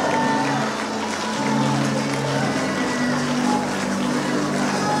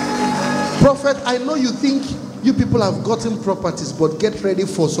 Prophet, I know you think you people have gotten properties, but get ready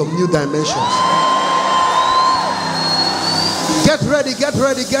for some new dimensions. Get ready, get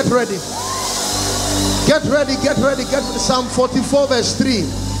ready, get ready. Get ready, get ready, get ready. Psalm 44 verse 3.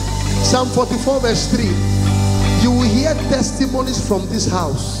 Psalm 44 verse 3. You will hear testimonies from this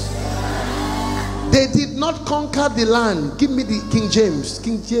house. They did not conquer the land. Give me the King James.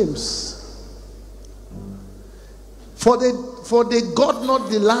 King James. For they got not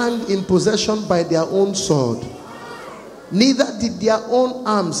the land in possession by their own sword, neither did their own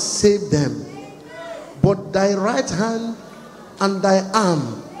arms save them, but thy right hand and thy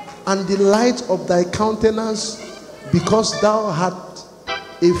arm and the light of thy countenance, because thou hast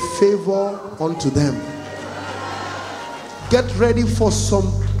a favor unto them. Get ready for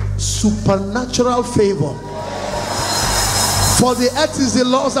some supernatural favor. For the earth is the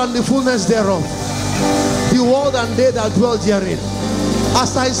Lord's and the fullness thereof, the world and they that dwell therein.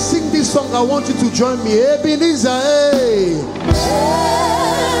 As I sing this song, I want you to join me. Ebenezer, hey.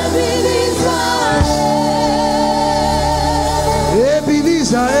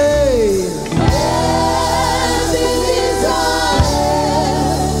 Ebenezer, hey.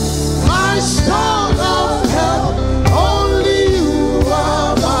 My stone of help, only you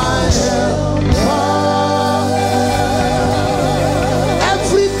are my helper.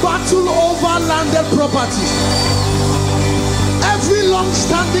 Every battle over landed properties, every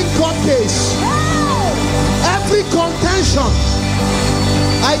long-standing court case, every contention,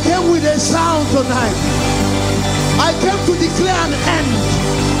 I came with a sound tonight. I came to declare an end.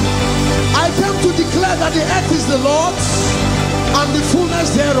 I came to declare that the earth is the Lord's and the fullness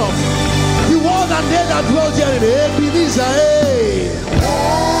thereof, the world and they that dwell therein. Ebenezer, hey.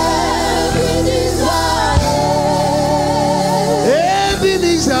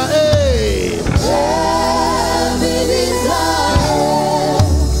 Ebenezer, hey.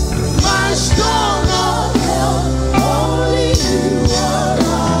 My stone of help, only you are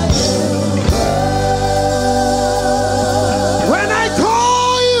my helper. When I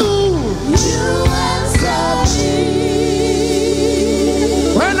call you, you answer me.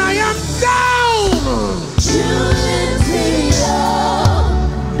 When I am down, you lift me up.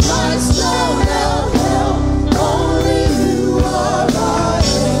 My stone of help, only you are my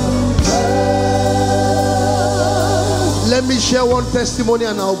helper. Let me share one testimony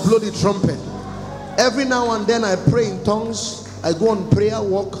and I'll blow the trumpet. Every now and then I pray in tongues. I go on prayer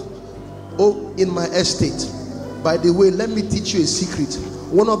walk in my estate. By the way, let me teach you a secret.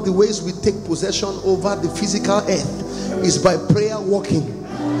 One of the ways we take possession over the physical earth is by prayer walking.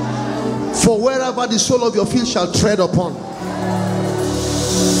 For wherever the sole of your feet shall tread upon.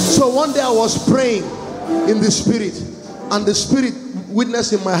 So one day I was praying in the spirit, and the spirit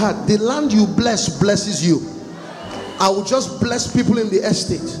witnessed in my heart, the land you bless blesses you. I will just bless people in the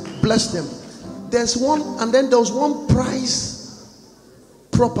estate, bless them. There's one, and then there was one prize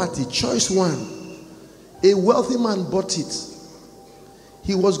property, choice one. A wealthy man bought it.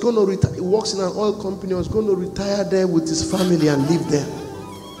 he was going to retire. He works in an oil company. He was going to retire there with his family and live there.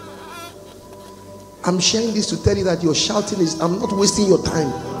 I'm sharing this to tell you that your shouting is, I'm not wasting your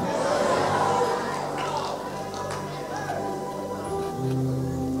time.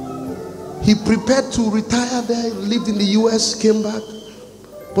 He prepared to retire there, lived in the US, came back.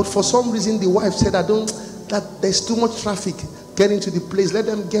 But for some reason, the wife said, that there's too much traffic getting to the place. Let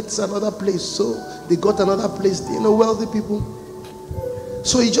them get another place. So they got another place. You know, wealthy people.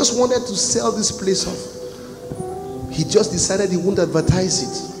 So he just wanted to sell this place off. He just decided he wouldn't advertise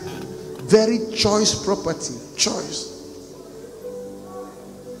it. Very choice property. Choice.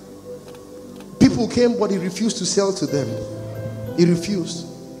 People came, but he refused to sell to them. He refused.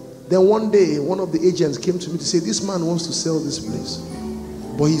 Then one day, one of the agents came to me to say, this man wants to sell this place,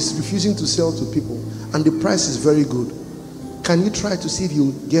 but he's refusing to sell to people, and the price is very good. Can you try to see if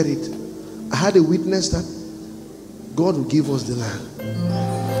you get it? I had a witness that God will give us the land.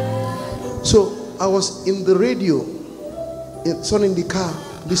 So I was in the radio, in the car,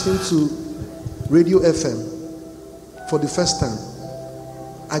 listening to Radio FM for the first time.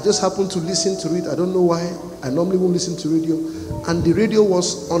 I just happened to listen to it. I don't know why. I normally won't listen to radio. And the radio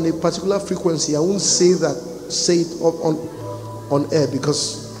was on a particular frequency. I won't say it on air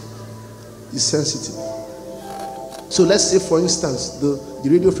because it's sensitive. So let's say, for instance, the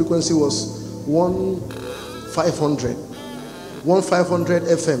radio frequency was 1500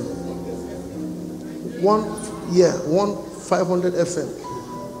 FM. 1500 FM.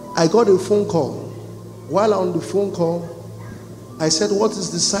 I got a phone call. While on the phone call, I said, what is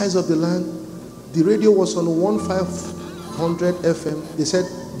the size of the land? The radio was on 1500 FM. They said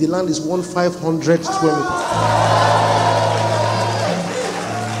the land is 1500 square meters.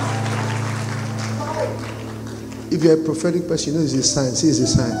 If you're a prophetic person, you know it's a sign. See, it's a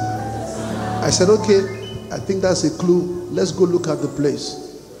sign. I said, okay, I think that's a clue. Let's go look at the place.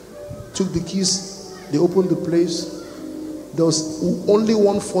 Took the keys. They opened the place. There was only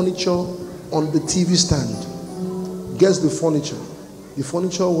one furniture on the TV stand. Guess the furniture. The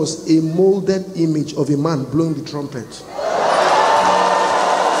furniture was a molded image of a man blowing the trumpet.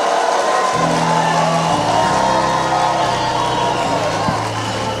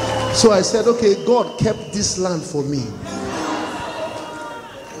 So I said, okay, God kept this land for me.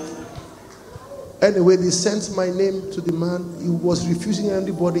 Anyway, they sent my name to the man. He was refusing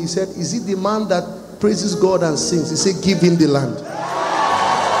anybody. He said, is it the man that praises God and sings? He said, give him the land.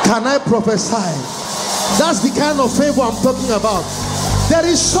 Can I prophesy? That's the kind of favor I'm talking about. There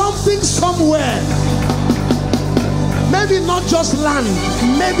is something somewhere. Maybe not just land,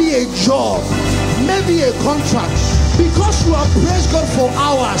 maybe a job, maybe a contract. Because you have praised God for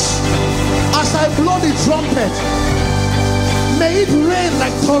hours, as I blow the trumpet, may it rain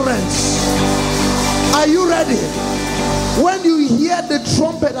like torrents. Are you ready? When you hear the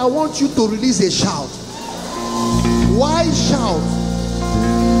trumpet, I want you to release a shout. Why shout?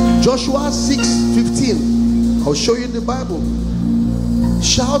 Joshua 6:15. I'll show you in the Bible.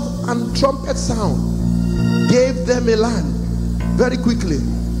 Shout and trumpet sound gave them a land. Very quickly.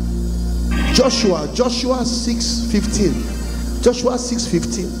 Joshua 6:15. Joshua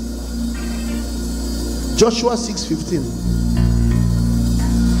 6:15. Joshua 6:15.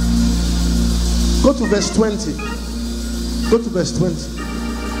 Go to verse 20. Go to verse 20.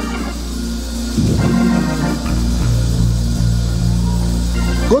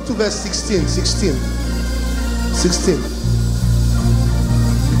 Go to verse 16. 16. 16.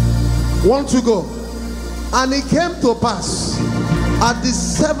 1 to go. And it came to pass at the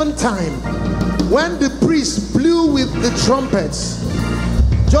seventh time, when the priest blew with the trumpets,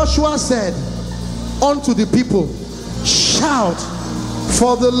 Joshua said unto the people, shout,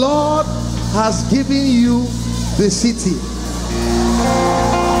 for the Lord has given you the city.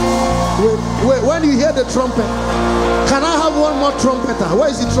 Wait, when you hear the trumpet, can I have one more trumpeter? Where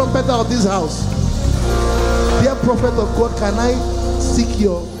is the trumpeter of this house? Dear prophet of God, can I seek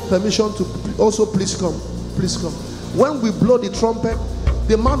your permission to also please come? Please come. When we blow the trumpet,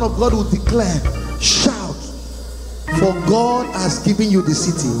 the man of God will declare, shout, for God has given you the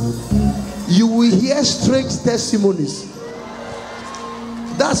city. You will hear strange testimonies.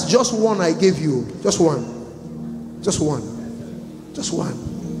 That's just one I gave you. Just one. Just one. Just one.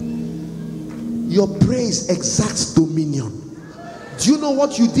 Your praise exacts dominion. Do you know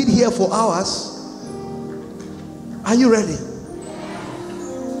what you did here for hours? Are you ready?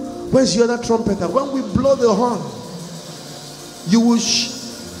 Where's the other trumpeter? When we blow the horn, you will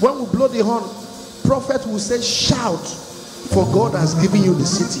when we blow the horn, prophet will say, shout, for God has given you the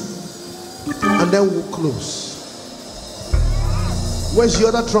city. And then we'll close. Where's the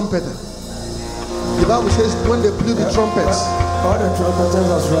other trumpeter? The Bible says when they blew the trumpets, All the trumpeters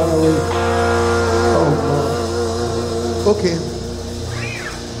has run away. Oh no. Okay.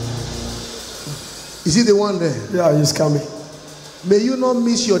 Is he the one there? Yeah, he's coming. May you not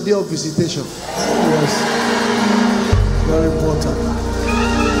miss your day of visitation. Yes. Very important.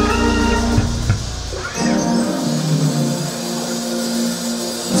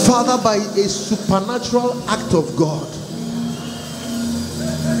 Father, by a supernatural act of God,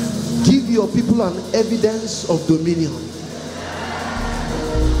 give your people an evidence of dominion.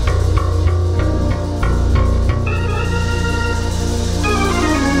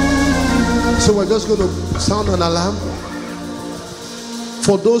 So we're just going to sound an alarm.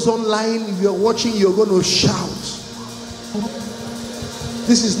 For those online, if you're watching, you're going to shout.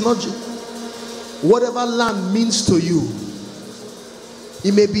 This is not whatever land means to you.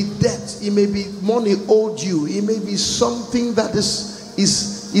 It may be debt, it may be money owed you, it may be something that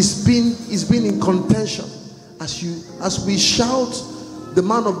is being in contention. As we shout, the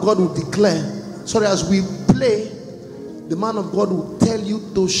man of God will declare. Sorry, as we play, the man of God will tell you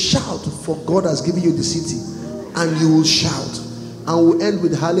to shout, for God has given you the city, and you will shout. And we'll end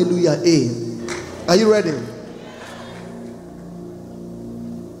with hallelujah. Are you ready?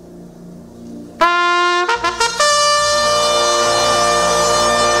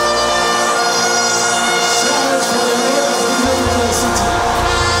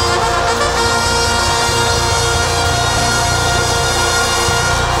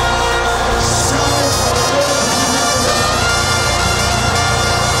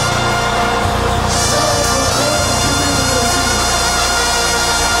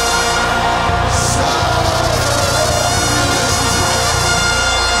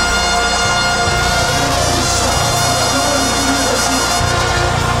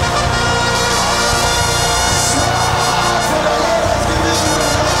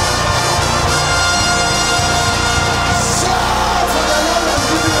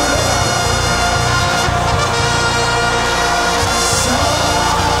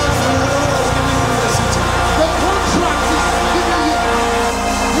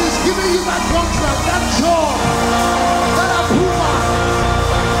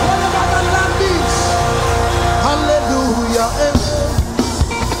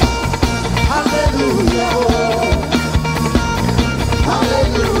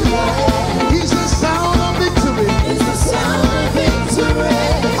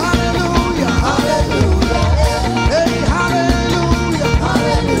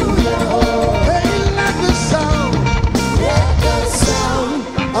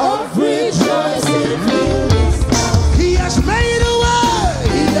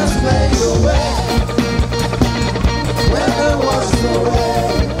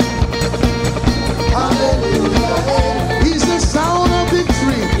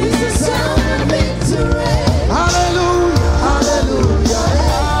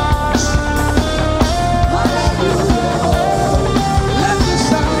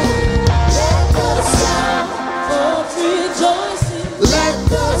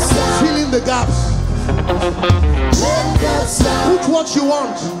 Put what you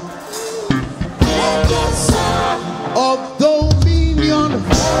want of dominion,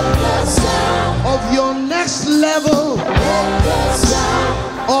 of your next level,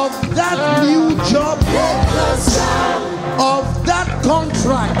 of that new job, of that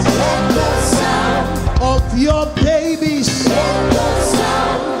contract, of your babies,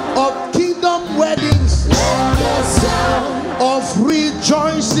 of kingdom weddings, of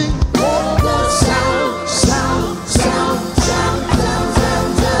rejoicing.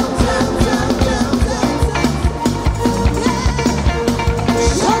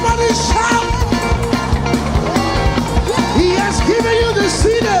 Somebody shout! He has given you the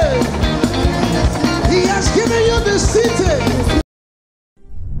city. He has given you the city.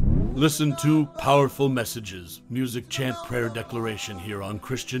 Listen to Powerful Messages, Music, Chant, Prayer, Declaration here on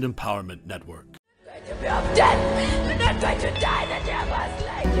Christian Empowerment Network. You're not going to die, the devil's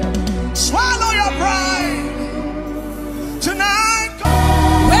like you. Swallow your pride tonight.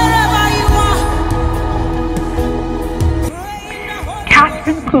 Wherever you are.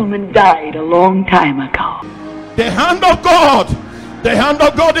 Catherine Kuhlman died a long time ago. The hand of God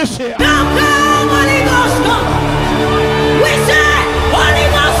is here. Come, Holy Ghost, come. We say, Holy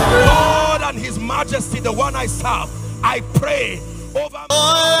Ghost, flow. God and His Majesty, the one I serve, I pray over.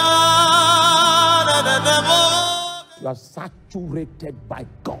 You are saturated by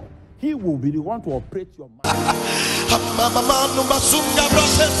God. He will be the one to operate your mind.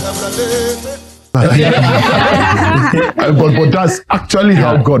 but that's actually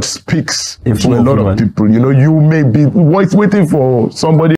how God speaks to a lot of people. You know, you may be waiting for somebody